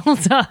 Well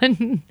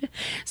done.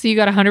 So you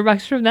got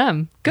 $100 from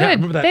them. Good. Yeah, I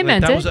remember that. They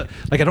meant it.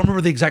 I don't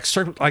remember the exact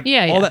circle. All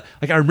that.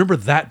 I remember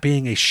that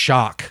being a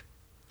shock.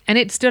 And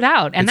it stood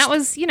out. And that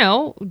was,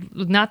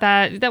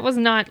 that was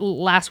not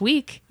last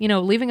week.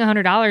 Leaving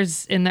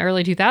 $100 in the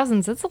early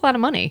 2000s, that's a lot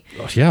of money.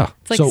 Oh, yeah.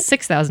 It's like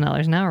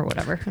 $6,000 now or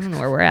whatever. I don't know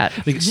where we're at.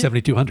 I think it's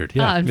 $7,200.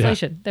 Yeah.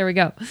 Inflation. Yeah. There we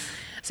go.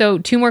 So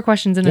 2 more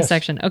questions in this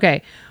section.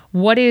 Okay.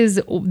 What is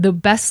the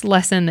best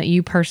lesson that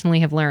you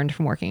personally have learned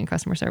from working in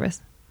customer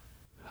service?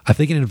 I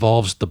think it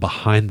involves the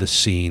behind the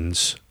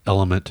scenes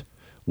element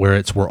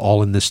where we're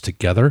all in this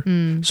together.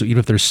 So even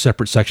if there's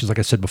separate sections, like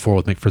I said before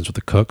with Make Friends with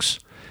the Cooks,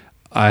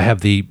 I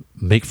have the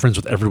make friends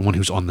with everyone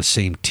who's on the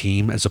same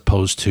team as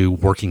opposed to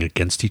working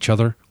against each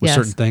other with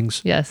certain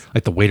things. Yes.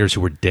 Like the waiters who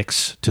were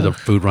dicks to the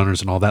food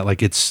runners and all that.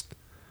 Like I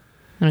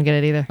don't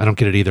get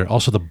it either.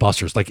 Also the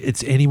bussers. Like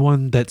it's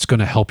anyone that's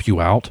going to help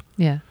you out.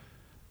 Yeah.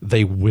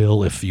 They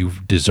will if you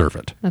deserve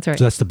it. That's right.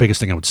 So that's the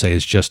biggest thing I would say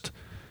is just,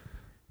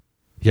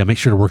 make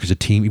sure to work as a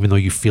team, even though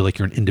you feel like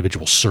you're an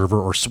individual server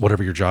or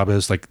whatever your job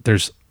is. Like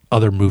there's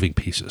other moving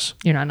pieces.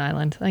 You're not an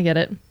island. I get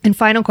it. And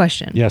final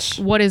question. Yes.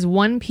 What is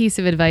one piece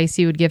of advice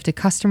you would give to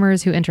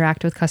customers who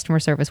interact with customer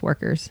service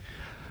workers?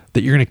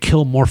 That you're going to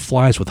kill more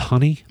flies with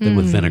honey than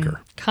with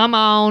vinegar. Come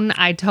on.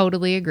 I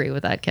totally agree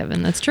with that,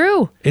 Kevin. That's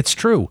true. It's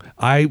true.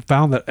 I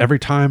found that every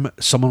time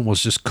someone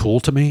was just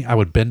cool to me, I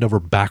would bend over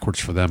backwards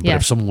for them. But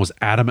if someone was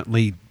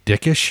adamantly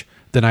dickish,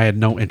 then I had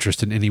no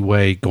interest in any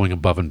way going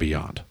above and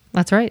beyond.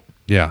 That's right.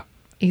 Yeah.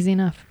 Easy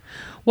enough.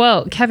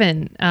 Well,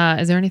 Kevin,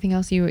 is there anything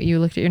else you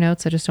looked at your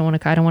notes? I don't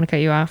want to cut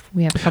you off.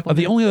 We have a couple.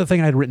 The only other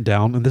thing I had written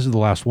down, and this is the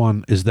last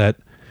one, is that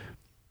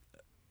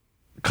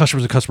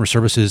customers and customer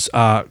services,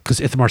 because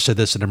Ithamar said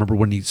this, and I remember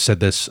when he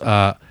said this,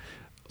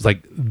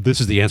 like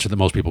this is the answer that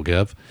most people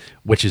give,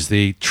 which is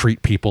they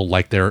treat people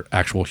like they're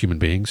actual human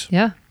beings.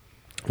 Yeah.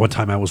 One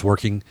time I was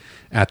working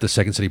at the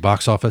Second City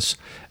box office,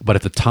 but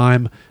at the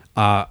time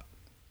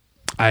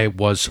I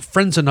was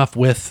friends enough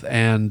with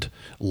and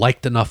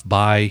liked enough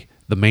by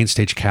the main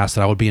stage cast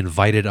that I would be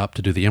invited up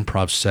to do the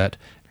improv set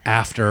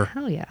after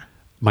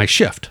my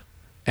shift.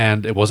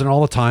 And it wasn't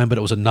all the time, but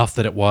it was enough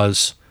that it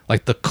was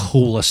like the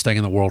coolest thing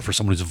in the world for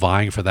someone who's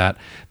vying for that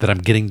I'm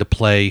getting to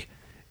play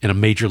in a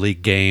major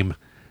league game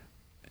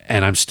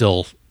and I'm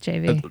still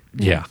JV.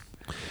 yeah.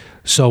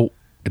 So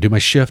I do my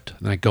shift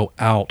and I go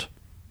out.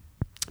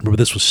 I remember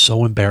this was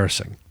so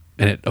embarrassing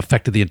and it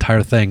affected the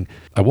entire thing.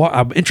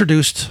 I'm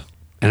introduced,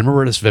 and I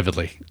remember this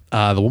vividly.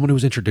 The woman who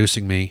was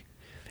introducing me,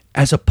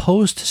 as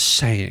opposed to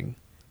saying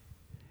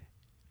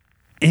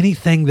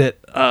anything that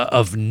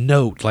of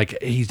note,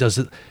 like he does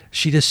it,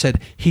 she just said,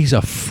 he's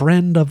a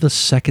friend of the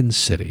Second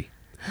City.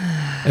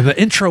 And the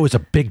intro is a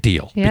big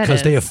deal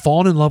because they have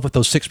fallen in love with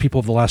those 6 people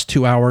of the last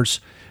 2 hours.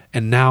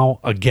 And now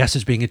a guest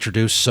is being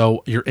introduced.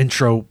 So your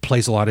intro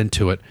plays a lot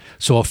into it.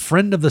 So a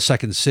friend of the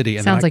Second City.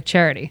 And sounds like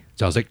charity.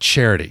 Sounds like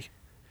charity.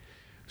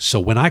 So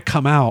when I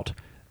come out,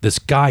 this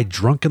guy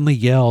drunkenly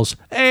yells,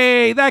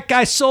 "Hey, that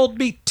guy sold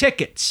me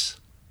tickets."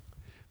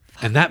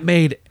 And that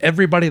made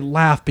everybody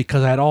laugh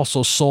because I had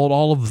also sold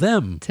all of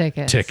them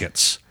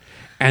tickets.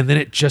 And then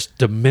it just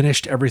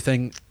diminished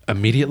everything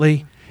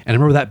immediately. And I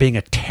remember that being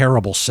a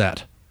terrible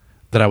set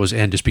that I was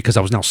in just because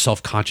I was now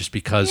self-conscious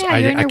because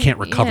I can't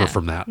recover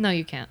from that. No,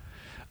 you can't.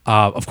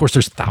 Of course,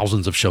 there's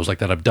thousands of shows like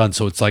that I've done.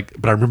 So it's like,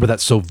 but I remember that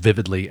so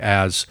vividly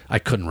as I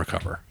couldn't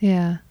recover.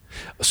 Yeah.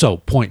 So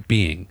point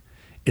being,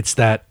 it's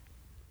that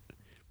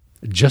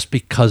just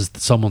because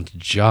someone's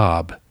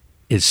job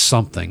is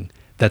something,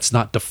 that's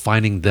not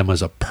defining them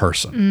as a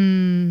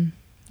person.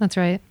 That's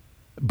right.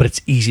 But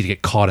it's easy to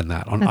get caught in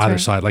that on either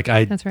side.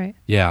 That's right.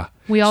 Yeah.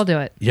 We all do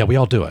it. Yeah, we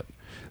all do it.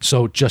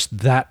 So just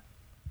that,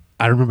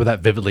 I remember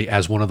that vividly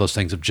as one of those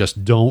things of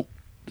just don't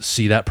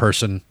see that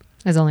person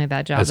as only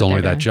that job. As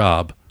only that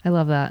job. I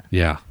love that.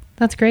 Yeah.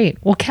 That's great.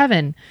 Well,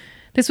 Kevin,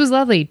 this was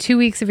lovely. 2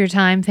 weeks of your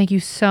time. Thank you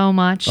so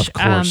much. Of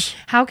course.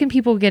 How can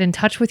people get in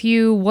touch with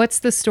you? What's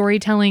the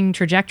storytelling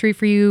trajectory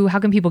for you? How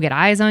can people get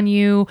eyes on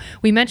you?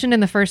 We mentioned in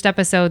the first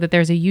episode that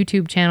there's a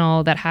YouTube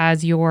channel that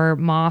has your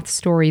moth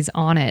stories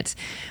on it.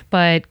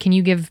 But can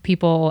you give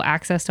people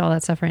access to all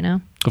that stuff right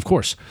now? Of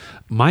course.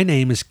 My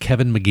name is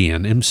Kevin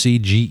McGeehan,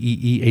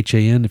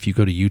 McGeehan. If you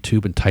go to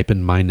YouTube and type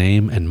in my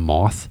name and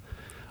moth,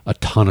 a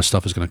ton of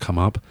stuff is going to come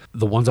up.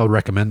 The ones I would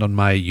recommend on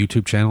my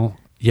YouTube channel,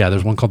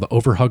 there's one called The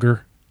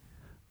Overhugger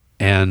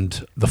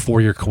and The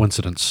 4-Year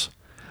Coincidence.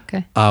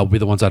 Okay. Will be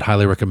the ones I'd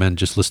highly recommend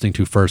just listening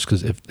to first,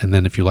 and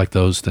then if you like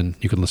those, then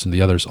you can listen to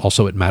the others.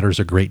 Also, It Matters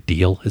a Great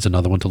Deal is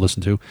another one to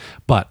listen to.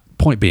 But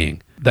point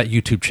being, that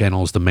YouTube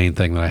channel is the main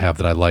thing that I have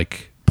that I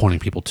like pointing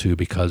people to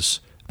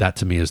because that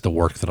to me is the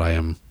work that I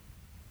am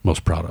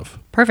most proud of.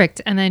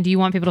 Perfect. And then do you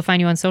want people to find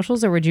you on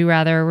socials, or would you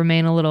rather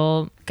remain a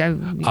little...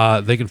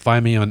 They can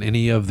find me on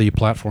any of the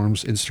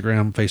platforms,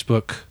 Instagram,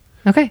 Facebook,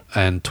 okay,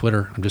 and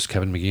Twitter. I'm just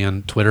Kevin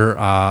McGeehan. Twitter,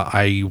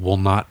 I will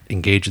not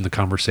engage in the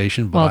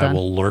conversation, but I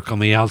will lurk on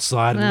the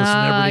outside and listen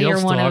to everybody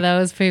else talk. You're one of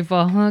those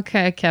people.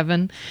 Okay,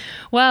 Kevin.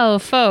 Well,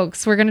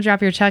 folks, we're going to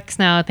drop your checks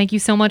now. Thank you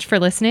so much for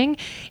listening.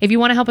 If you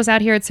want to help us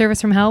out here at Service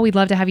from Hell, we'd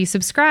love to have you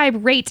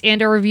subscribe, rate,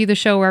 and or review the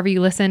show wherever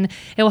you listen.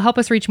 It will help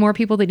us reach more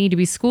people that need to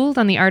be schooled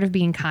on the art of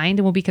being kind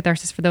and will be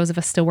catharsis for those of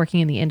us still working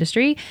in the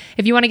industry.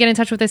 If you want to get in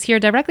touch with us here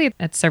directly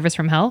at Service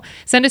from Hell,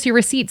 send us your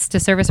receipts to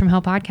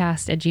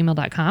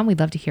servicefromhellpodcast@gmail.com. We'd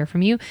love to hear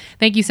from you.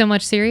 Thank you so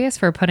much, Sirius,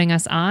 for putting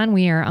us on.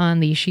 We are on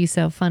the She's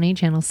So Funny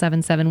channel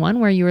 771,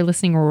 where you are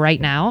listening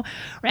right now.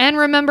 And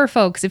remember,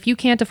 folks, if you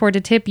can't afford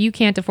to tip, you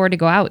can't afford to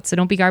go out. So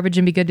don't be garbage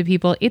and be good to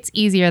people. It's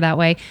easier that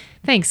way.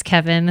 Thanks,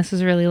 Kevin. This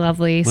was really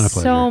lovely. My pleasure.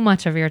 So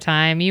much of your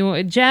time.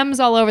 You gems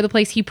all over the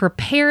place. He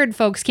prepared,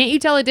 folks. Can't you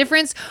tell a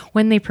difference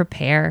when they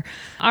prepare?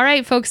 All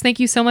right, folks. Thank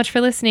you so much for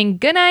listening.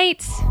 Good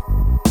night.